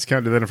 OnlyFans.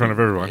 Can't do that in front of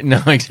everyone. No,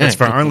 exactly. That's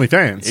for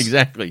OnlyFans.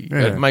 Exactly.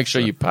 Yeah. Make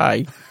sure you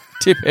pay.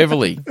 Tip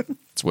heavily.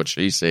 That's what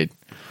she said.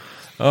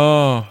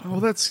 Oh, Well,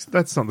 that's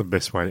not the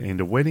best way to end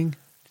a wedding.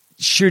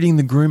 shooting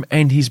the groom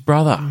and his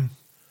brother.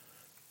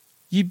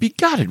 You'd be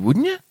gutted,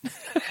 wouldn't you?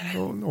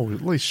 Or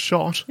at least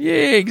shot.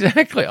 Yeah,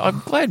 exactly. I'm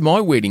glad my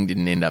wedding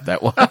didn't end up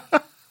that way.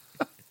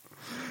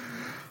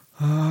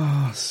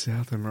 Oh,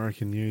 South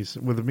American news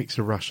with a mix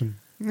of Russian.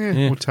 Yeah,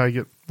 Yeah. we'll take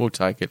it. We'll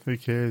take it. Who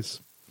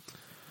cares?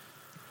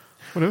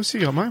 What else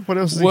you got, mate? What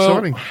else is Well,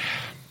 exciting?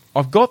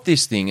 I've got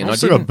this thing, and I've I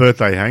still got didn't.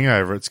 birthday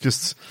hangover. It's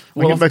just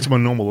Well, I get I've- back to my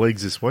normal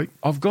leagues this week.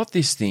 I've got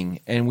this thing,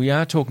 and we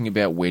are talking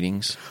about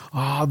weddings.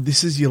 Oh,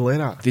 this is your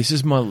letter. This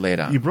is my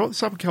letter. You brought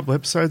this up a couple of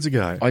episodes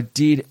ago. I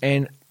did,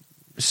 and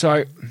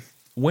so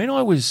when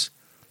I was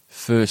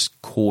first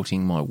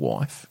courting my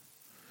wife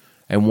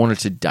and wanted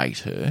to date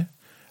her,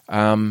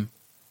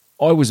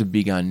 I was a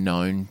big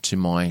unknown to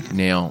my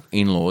now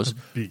in-laws,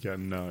 Big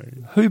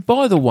unknown. who,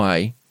 by the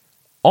way,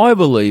 I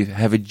believe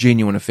have a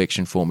genuine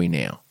affection for me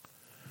now.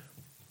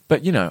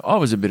 But, I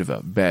was a bit of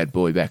a bad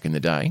boy back in the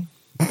day,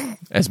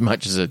 as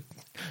much as a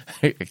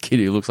kid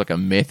who looks like a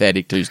meth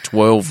addict who's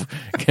 12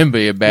 can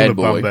be a bad With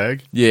a boy. bum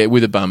bag. Yeah,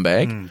 with a bum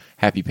bag.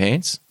 Happy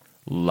pants.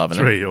 Loving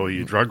it. Three, all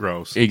your drug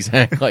rolls.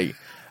 Exactly.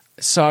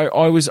 So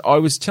I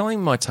was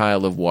telling my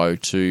tale of woe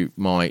to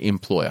my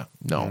employer,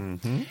 Noel,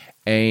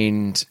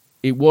 and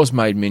it was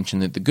made mention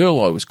that the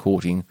girl I was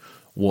courting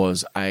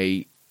was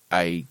a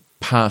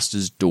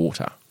pastor's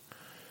daughter.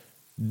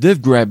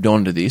 They've grabbed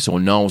onto this, or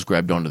Noel's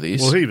grabbed onto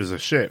this. Well, he was a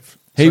chef.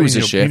 He was a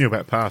knew, chef. He knew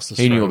about pasta.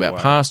 He knew straight about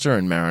away. pasta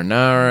and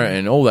marinara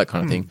and all that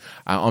kind of thing.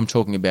 I'm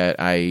talking about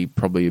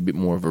probably a bit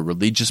more of a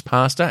religious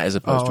pasta as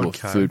opposed to a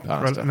food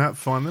pasta. Right, no,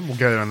 fine then. We'll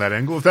go down that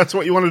angle if that's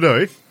what you want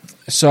to do.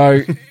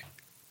 So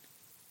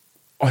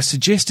I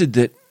suggested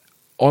that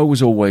I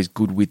was always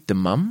good with the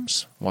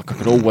mums. Like I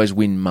could always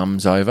win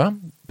mums over.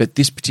 But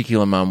this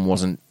particular mum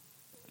wasn't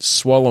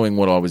swallowing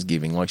what I was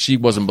giving. Like she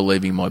wasn't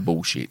believing my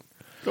bullshit.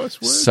 Nice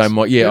words. So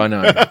I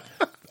know.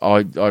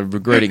 I'm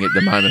regretting it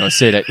the moment I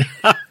said it.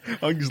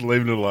 I'm just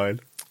leaving it alone.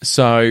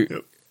 So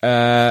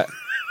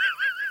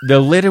the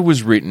letter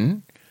was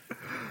written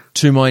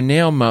to my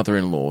now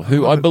mother-in-law,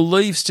 who I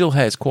believe still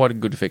has quite a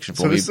good affection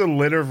for So me. this is a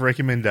letter of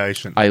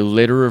recommendation A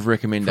letter of from a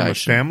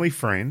recommendation. family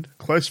friend,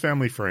 close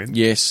family friend,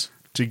 Yes.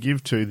 to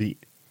give to the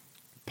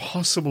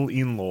possible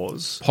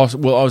in-laws.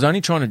 Well, I was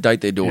only trying to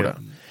date their daughter,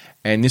 Yeah.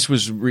 and this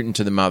was written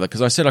to the mother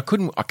because I said I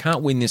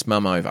can't win this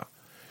mum over.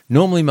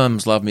 Normally,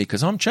 mums love me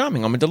because I'm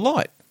charming. I'm a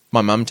delight.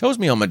 My mum tells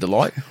me I'm a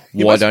delight.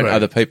 You Why must don't be.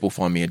 other people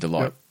find me a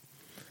delight? Yep.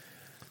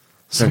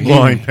 So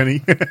Sublime,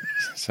 Penny.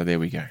 So there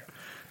we go.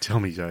 Tell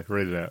me, Joe.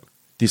 Read it out.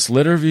 This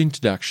letter of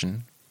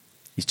introduction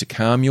is to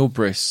calm your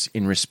breasts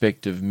in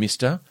respect of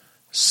Mr.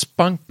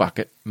 Spunk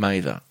Bucket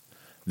Mather,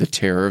 the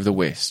terror of the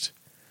West.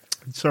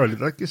 Sorry,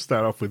 did I just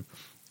start off with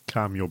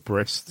calm your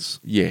breasts?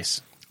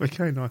 Yes.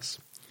 Okay, nice.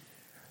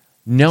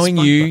 Knowing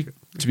Spunk you Bucket.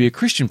 to be a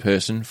Christian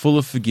person full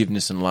of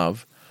forgiveness and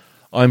love,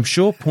 I am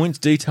sure points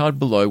detailed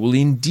below will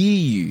endear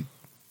you,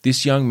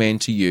 this young man,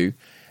 to you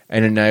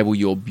and enable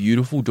your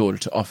beautiful daughter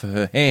to offer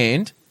her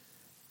hand,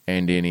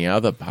 and any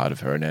other part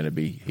of her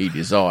anatomy he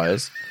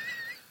desires,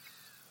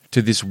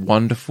 to this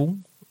wonderful,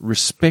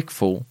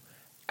 respectful,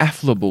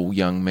 affable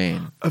young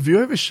man. Have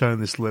you ever shown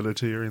this letter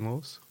to your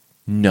in-laws?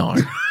 No.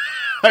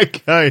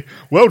 Okay,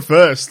 world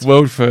first.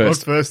 World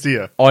first. World first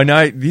here. I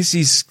know this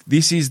is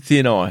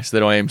thin ice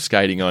that I am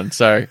skating on.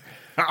 So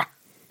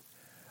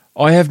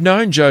I have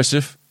known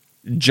Joseph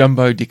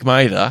Jumbo Dick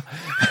Mather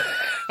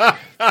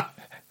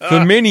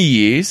for many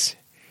years,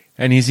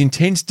 and his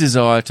intense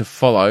desire to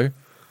follow,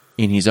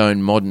 in his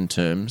own modern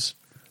terms,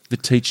 the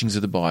teachings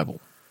of the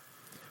Bible.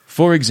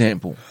 For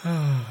example,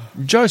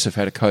 Joseph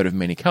had a coat of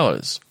many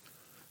colours.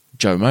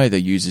 Joe Mather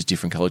uses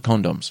different coloured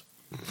condoms.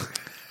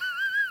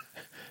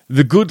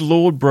 The good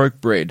Lord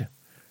broke bread.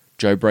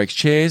 Joe breaks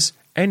chairs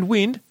and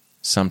wind,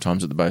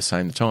 sometimes at the both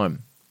same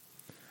time.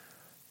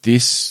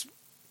 This,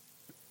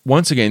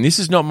 once again, this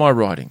is not my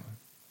writing.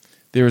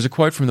 There is a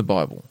quote from the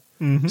Bible.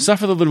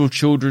 Suffer the little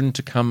children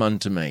to come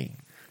unto me.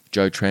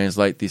 Joe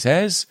translate this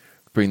as,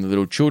 bring the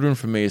little children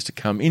from me as to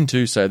come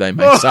into so they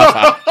may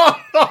suffer.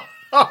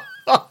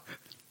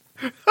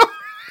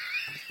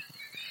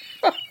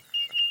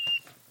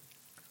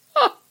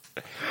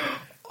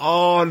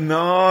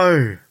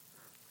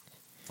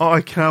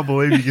 I can't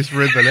believe you just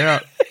read that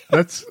out.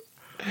 That's...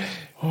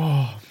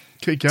 Oh,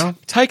 keep going.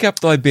 Take up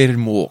thy bed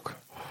and walk.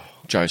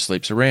 Joe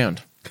sleeps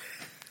around.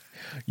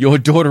 Your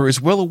daughter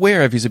is well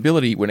aware of his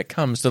ability when it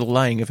comes to the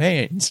laying of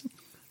hands.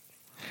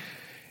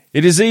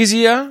 It is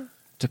easier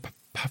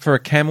for a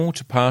camel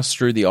to pass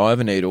through the eye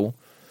of a needle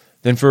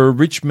than for a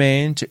rich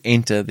man to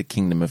enter the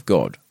kingdom of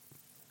God.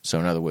 So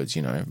in other words,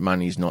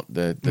 money's not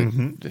the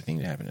thing to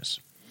happiness.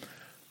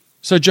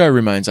 So Joe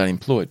remains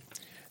unemployed.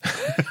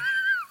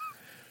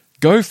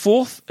 Go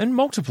forth and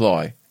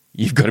multiply.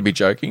 You've got to be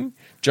joking.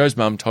 Joe's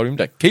mum told him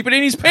to keep it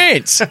in his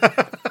pants.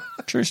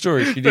 True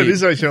story, she did. That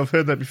is actually, I've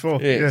heard that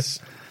before. Yes.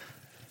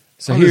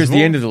 So here's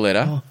the end of the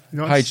letter,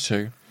 nice. page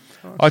 2.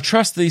 Nice. I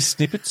trust these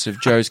snippets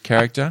of Joe's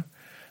character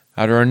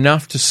are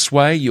enough to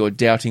sway your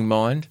doubting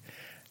mind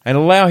and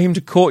allow him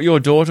to court your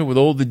daughter with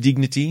all the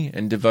dignity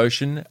and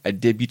devotion a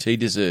debutee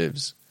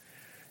deserves.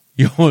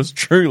 Yours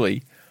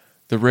truly,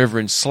 the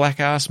Reverend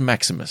Slackass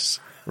Maximus,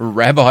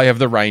 Rabbi of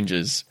the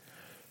Rangers.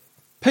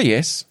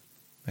 P.S.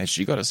 Has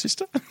she got a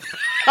sister?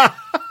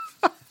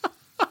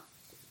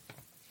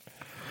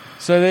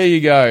 So there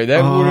you go.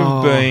 That would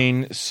have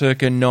been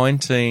circa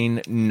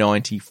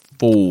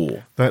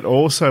 1994. That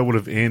also would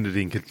have ended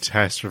in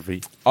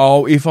catastrophe.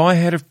 Oh, if I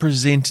had have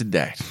presented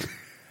that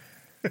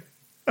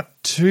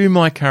to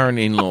my current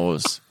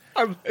in-laws,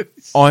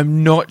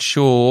 I'm not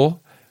sure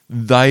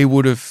they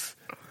would have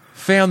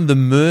found the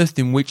mirth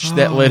in which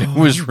that letter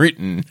was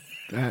written.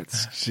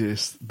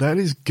 That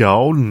is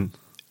golden.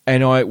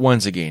 And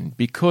once again,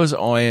 because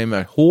I am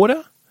a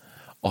hoarder,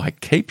 I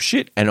keep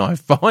shit and I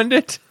find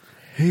it.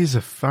 He's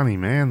a funny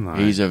man, though.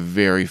 He's a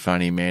very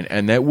funny man.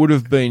 And that would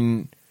have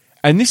been...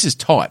 And this is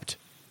typed.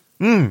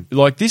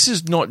 Like, this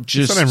is not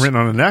just... It's not even written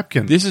on a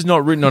napkin. This is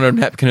not written on a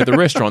napkin at the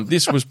restaurant.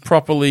 This was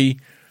properly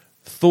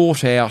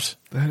thought out.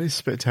 That is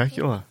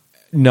spectacular.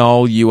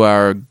 Noel, you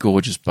are a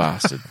gorgeous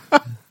bastard.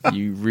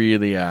 You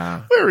really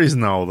are. Where is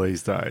Noel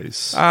these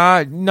days?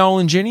 Noel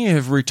and Jenny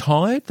have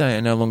retired. They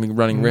are no longer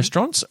running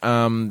restaurants.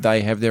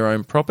 They have their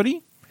own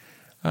property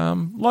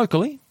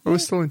locally. Are we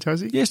still in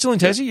Tassie? Yeah, still in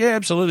Tassie. Yeah,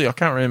 absolutely. I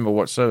can't remember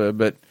what suburb,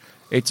 but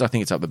I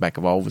think it's up the back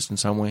of Ulverston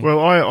somewhere. Well,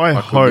 I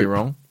could be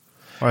wrong.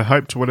 I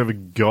hope to whatever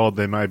god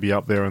there may be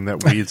up there in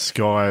that weird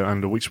sky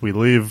under which we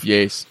live.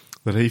 Yes.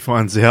 That he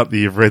finds out that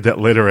you've read that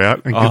letter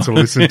out and gets to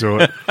listen to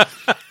it.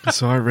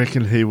 So I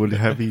reckon he would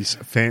have his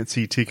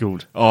fancy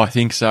tickled. Oh, I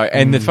think so.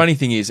 And the funny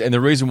thing is, and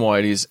the reason why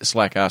it is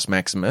Slackass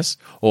Maximus,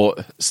 or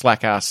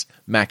Slackass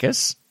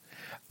Macus,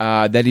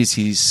 that is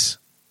his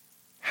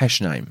hash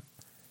name.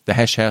 The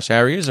Hash House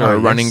Harriers are a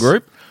running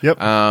group. Yep.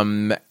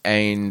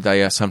 And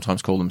they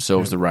sometimes call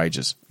themselves the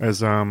Ragers.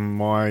 As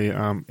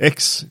my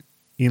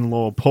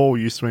ex-in-law Paul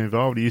used to be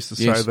involved, he used to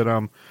say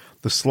that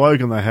the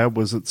slogan they had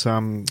was it's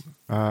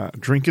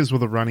drinkers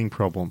with a running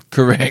problem.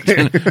 Correct.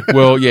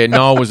 Well, yeah,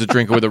 Noel was a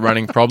drinker with a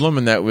running problem,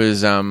 and that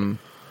was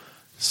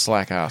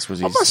Slackass was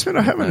his... I must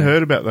admit, I haven't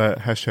heard about the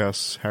Hash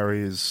House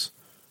Harriers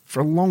for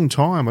a long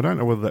time. I don't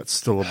know whether that's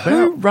still about.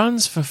 Who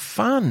runs for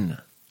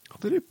fun?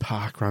 They do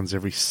park runs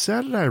every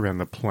Saturday around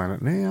the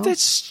planet now.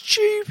 That's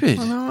stupid.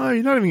 I know,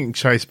 you're not even getting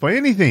chased by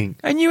anything.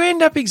 And you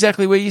end up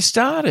exactly where you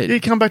started.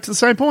 You come back to the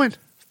same point.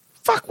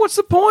 Fuck, what's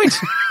the point?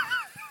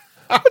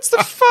 What's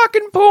the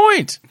fucking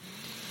point?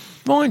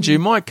 Mind you,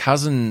 my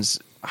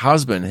cousin's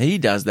husband, he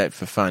does that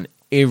for fun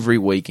every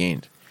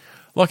weekend.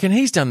 Like, and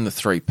he's done the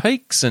Three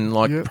Peaks and,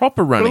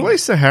 proper running. But at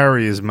least the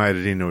Harriers made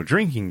it into a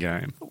drinking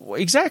game.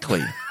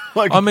 Exactly.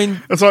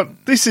 It's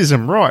like, this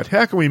isn't right.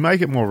 How can we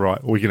make it more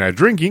right? We can have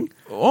drinking.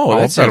 Oh,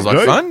 that sounds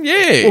like fun,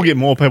 yeah. We'll get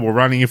more people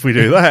running if we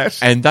do that.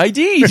 And they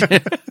did.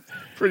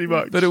 Pretty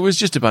much. But it was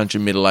just a bunch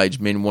of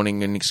middle-aged men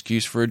wanting an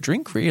excuse for a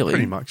drink, really.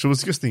 Pretty much. It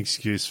was just an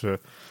excuse for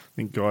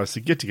guys to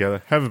get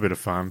together, have a bit of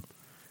fun,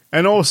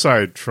 and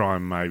also try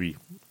and maybe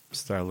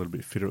stay a little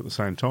bit fitter at the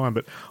same time.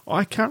 But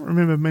I can't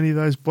remember many of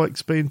those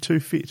blokes being too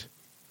fit.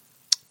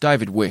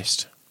 David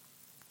West.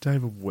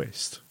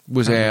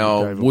 Was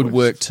our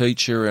woodwork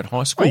teacher at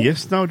high school. Oh,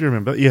 yes. No, I do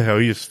remember. Yeah,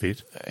 he was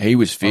fit. He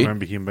was fit. I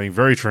remember him being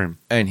very trim.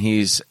 And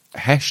his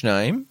hash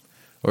name,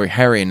 or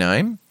Harrier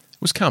name,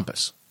 was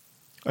Compass.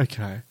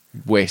 Okay.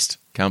 West,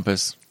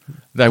 Compass.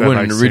 They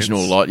weren't an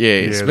original lot,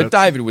 yes. Yeah, but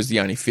David was the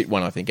only fit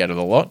one, I think, out of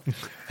the lot.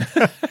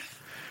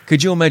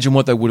 Could you imagine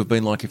what they would have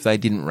been like if they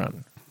didn't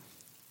run?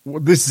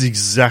 Well, this is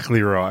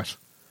exactly right.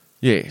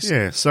 Yes.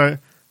 Yeah, so...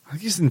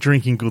 Isn't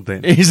drinking good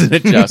then? Isn't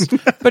it just?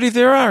 But if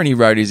there are any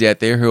roadies out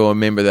there who are a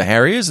member of the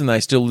Harriers and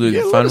they still do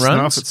the fun let us know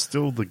runs, if it's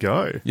still the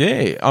go.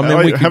 Yeah,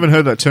 I haven't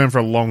heard that term for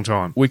a long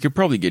time. We could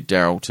probably get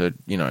Daryl to,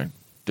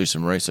 do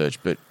some research,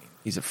 but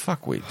he's a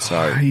fuckwit,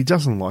 so he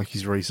doesnn like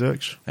his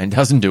research and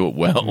doesn't do it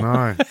well.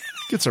 No,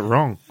 gets it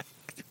wrong.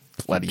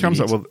 Bloody comes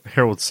idiot. up with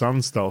Herald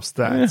Sun style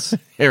stats.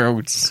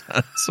 Herald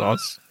Sun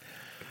sauce.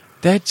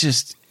 That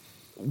just.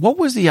 What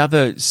was the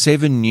other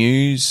 7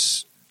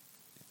 News?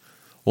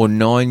 Or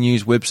 9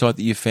 News website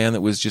that you found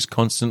that was just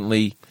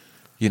constantly,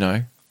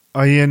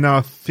 Oh, yeah, no,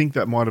 I think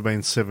that might have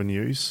been 7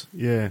 News.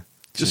 Yeah,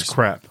 just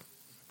crap.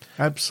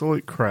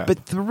 Absolute crap.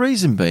 But the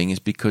reason being is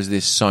because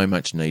there's so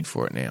much need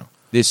for it now.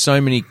 There's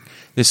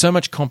so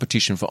much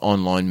competition for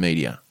online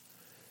media.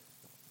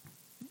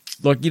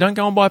 Like, you don't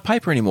go and buy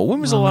paper anymore.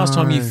 When was the last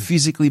time you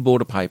physically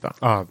bought a paper?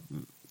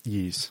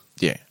 Years.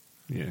 Yeah.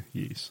 Yeah,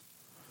 years.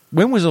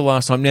 When was the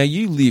last time? Now,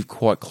 you live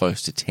quite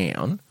close to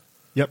town.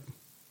 Yep.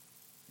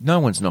 No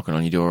one's knocking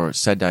on your door on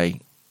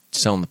Saturday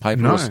selling the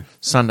paper, No. or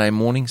Sunday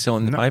morning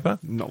selling the paper.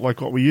 Not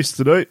like what we used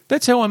to do.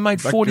 That's how I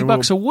made Back $40 when we a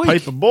were week.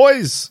 Paper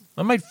boys.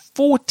 I made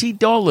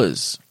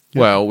 $40.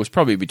 Yeah. Well, it was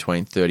probably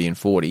between 30 and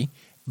 40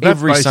 That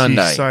every basically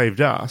Sunday. saved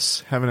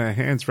us having our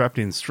hands wrapped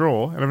in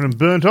straw and having them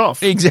burnt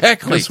off.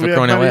 Exactly. Because we had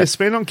money to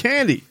spend on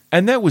candy.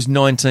 And that was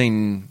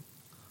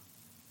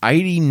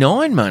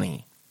 1989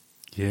 money.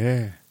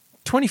 Yeah.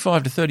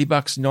 $25 to $30,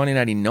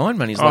 1989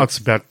 money is Oh, like it's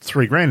about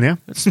 $3,000 now.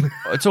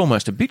 it's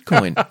almost a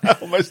Bitcoin.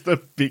 Almost a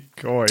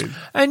Bitcoin.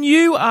 And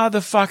you are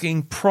the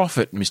fucking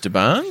prophet, Mr.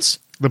 Barnes.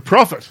 The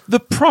profit. The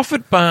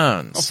prophet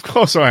Barnes. Of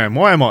course I am.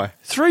 Why am I?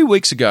 3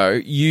 weeks ago,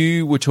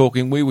 we were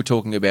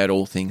talking about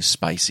all things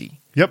spacey.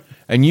 Yep.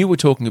 And you were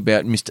talking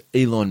about Mr.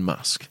 Elon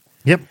Musk.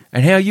 Yep.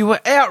 And how you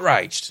were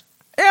outraged.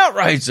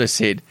 Outraged, I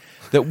said,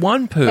 that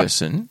one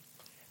person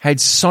had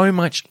so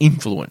much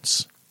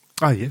influence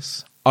Oh,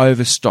 yes.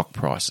 over stock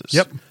prices.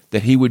 Yep.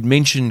 That he would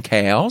mention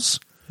cows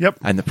Yep.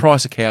 and the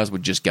price of cows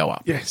would just go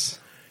up. Yes.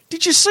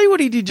 Did you see what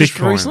he did just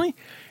Bitcoin. recently?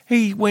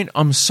 He went,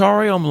 I'm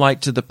sorry I'm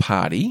late to the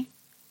party,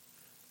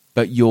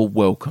 but you're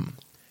welcome.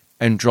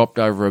 And dropped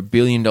over $1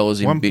 billion in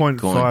Bitcoin.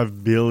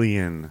 1.5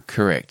 billion.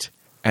 Correct.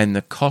 And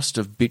the cost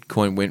of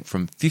Bitcoin went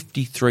from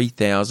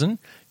 53,000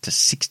 to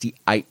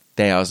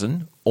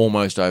 68,000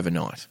 almost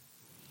overnight.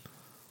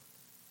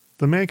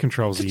 The man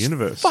controls the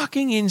universe.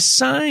 Fucking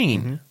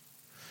insane. Mm-hmm.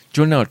 Do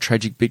you want to know a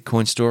tragic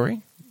Bitcoin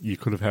story? You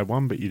could have had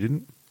one, but you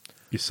didn't.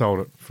 You sold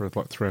it for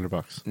like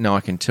 $300. No,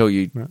 I can tell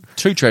you No.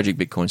 2 tragic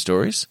Bitcoin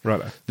stories.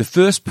 Righto. The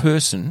first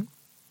person,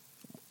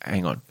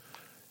 hang on,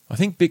 I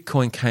think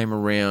Bitcoin came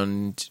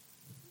around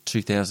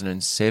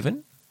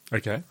 2007.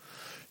 Okay.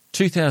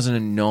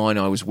 2009,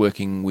 I was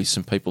working with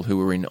some people who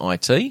were in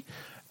IT,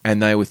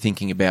 and they were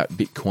thinking about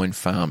Bitcoin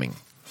farming.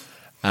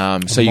 So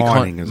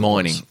Mining, you as it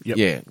mining, was. Yep.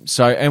 yeah.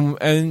 So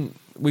and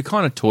we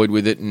kind of toyed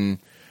with it, and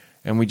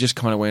we just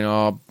kind of went,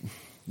 oh,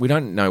 we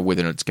don't know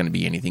whether it's going to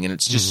be anything, and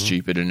it's just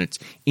stupid, and it's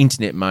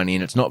internet money,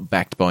 and it's not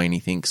backed by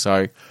anything.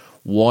 So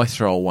why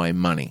throw away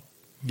money?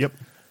 Yep.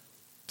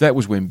 That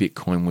was when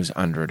Bitcoin was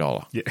under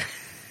 $1. Yeah.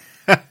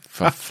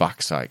 For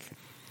fuck's sake.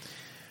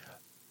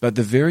 But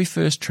the very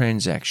first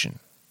transaction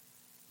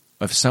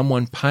of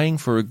someone paying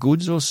for a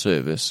goods or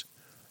service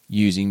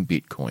using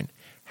Bitcoin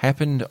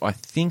happened, I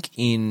think,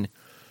 in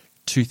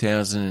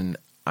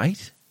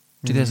 2008,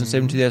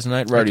 2007,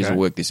 2008. Roadies Okay. will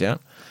work this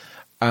out.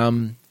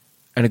 And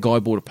a guy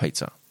bought a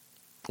pizza.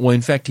 Well,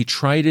 in fact, he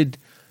traded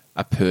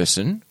a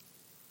person.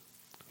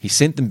 He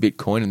sent them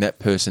Bitcoin, and that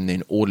person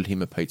then ordered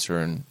him a pizza,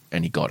 and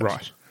he got it.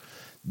 Right.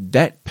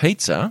 That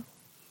pizza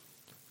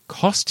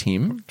cost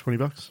him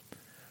 $20.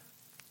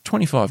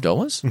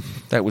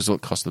 $25. That was what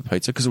it cost the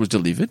pizza because it was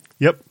delivered.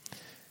 Yep.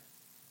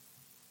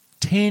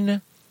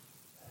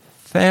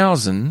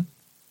 10,000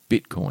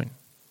 Bitcoin.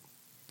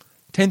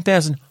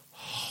 10,000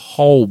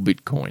 whole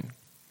Bitcoin.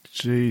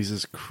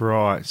 Jesus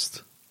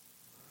Christ.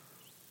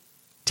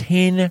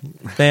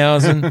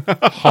 10,000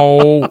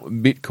 whole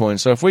Bitcoin.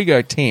 So if we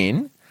go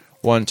 10,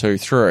 1, 2,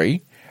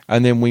 3,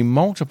 and then we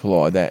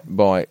multiply that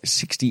by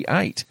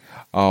 68,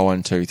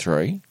 1, 2,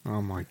 3,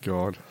 Oh, my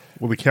God.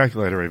 Will the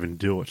calculator even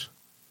do it?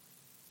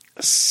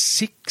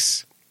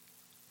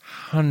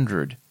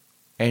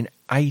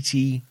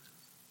 680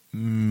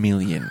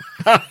 million.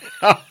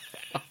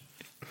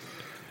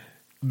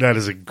 That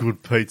is a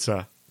good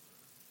pizza.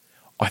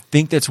 I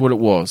think that's what it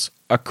was.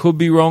 I could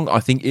be wrong. I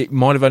think it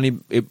might have only,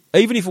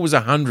 even if it was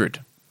 100.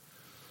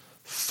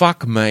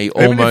 Fuck me,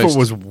 almost. Even if it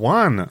was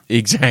one.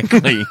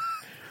 Exactly.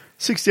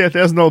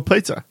 $68,000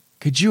 pizza.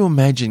 Could you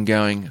imagine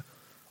going,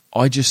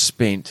 I just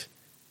spent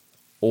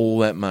all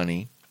that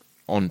money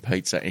on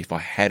pizza. If I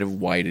had have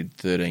waited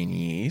 13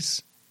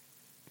 years,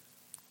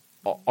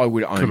 I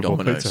would have owned Could have bought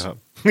Domino's. Pizza Hut.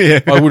 Yeah.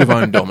 I would have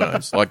owned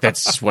Domino's. Like,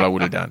 that's what I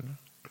would have done.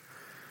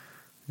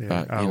 Yeah.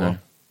 But, Oh, you know.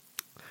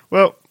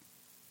 Well,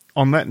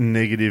 on that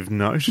negative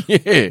note,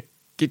 Yeah.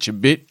 Get your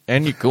bit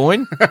and your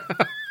coin.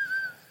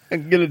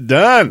 get it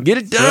done. Get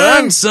it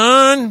done,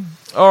 son.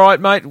 All right,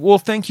 mate. Well,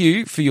 thank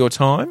you for your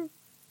time.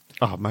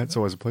 Oh, mate, it's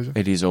always a pleasure.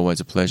 It is always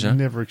a pleasure.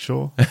 Never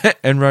sure.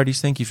 And,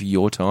 Roadies, thank you for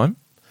your time.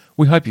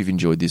 We hope you've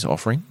enjoyed this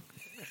offering.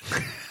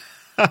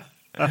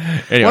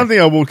 Anyway. One thing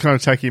I will kind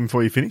of take in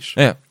before you finish,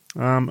 Yeah.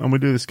 and we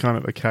do this kind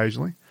of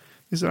occasionally,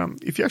 is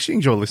if you actually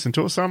enjoy listening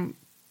to us,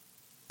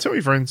 tell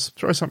your friends,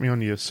 throw something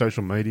on your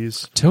social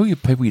medias. Tell your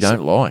people you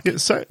don't like.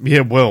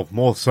 Yeah, well,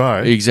 more so.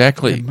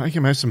 Exactly. Yeah, make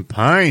them have some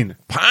pain.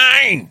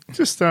 Pain.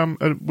 Just,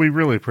 we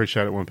really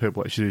appreciate it when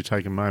people actually do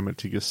take a moment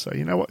to just say,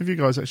 you know what, if you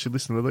guys actually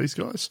listen to these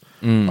guys,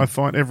 I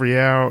find every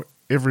hour,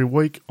 every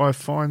week, I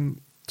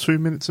find 2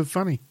 minutes of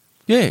funny.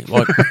 Yeah.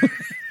 Like,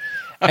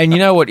 and you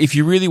know what? If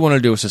you really want to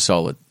do us a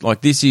solid,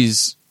 like this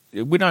is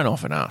we don't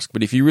often ask,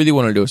 but if you really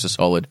want to do us a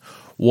solid,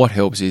 what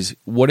helps is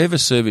whatever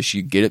service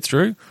you get it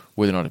through,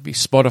 whether or not it be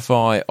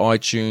Spotify,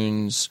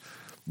 iTunes,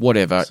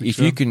 whatever, if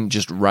you can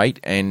just rate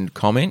and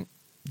comment,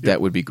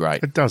 that would be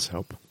great. It does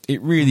help.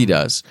 It really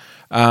does.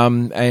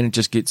 And it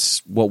just gets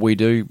what we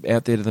do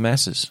out there to the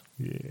masses.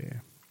 Yeah.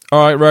 All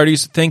right,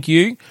 roadies, thank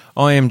you.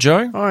 I am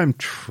Joe. I'm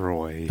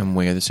Troy. And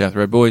we are the South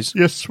Road Boys.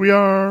 Yes, we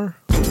are.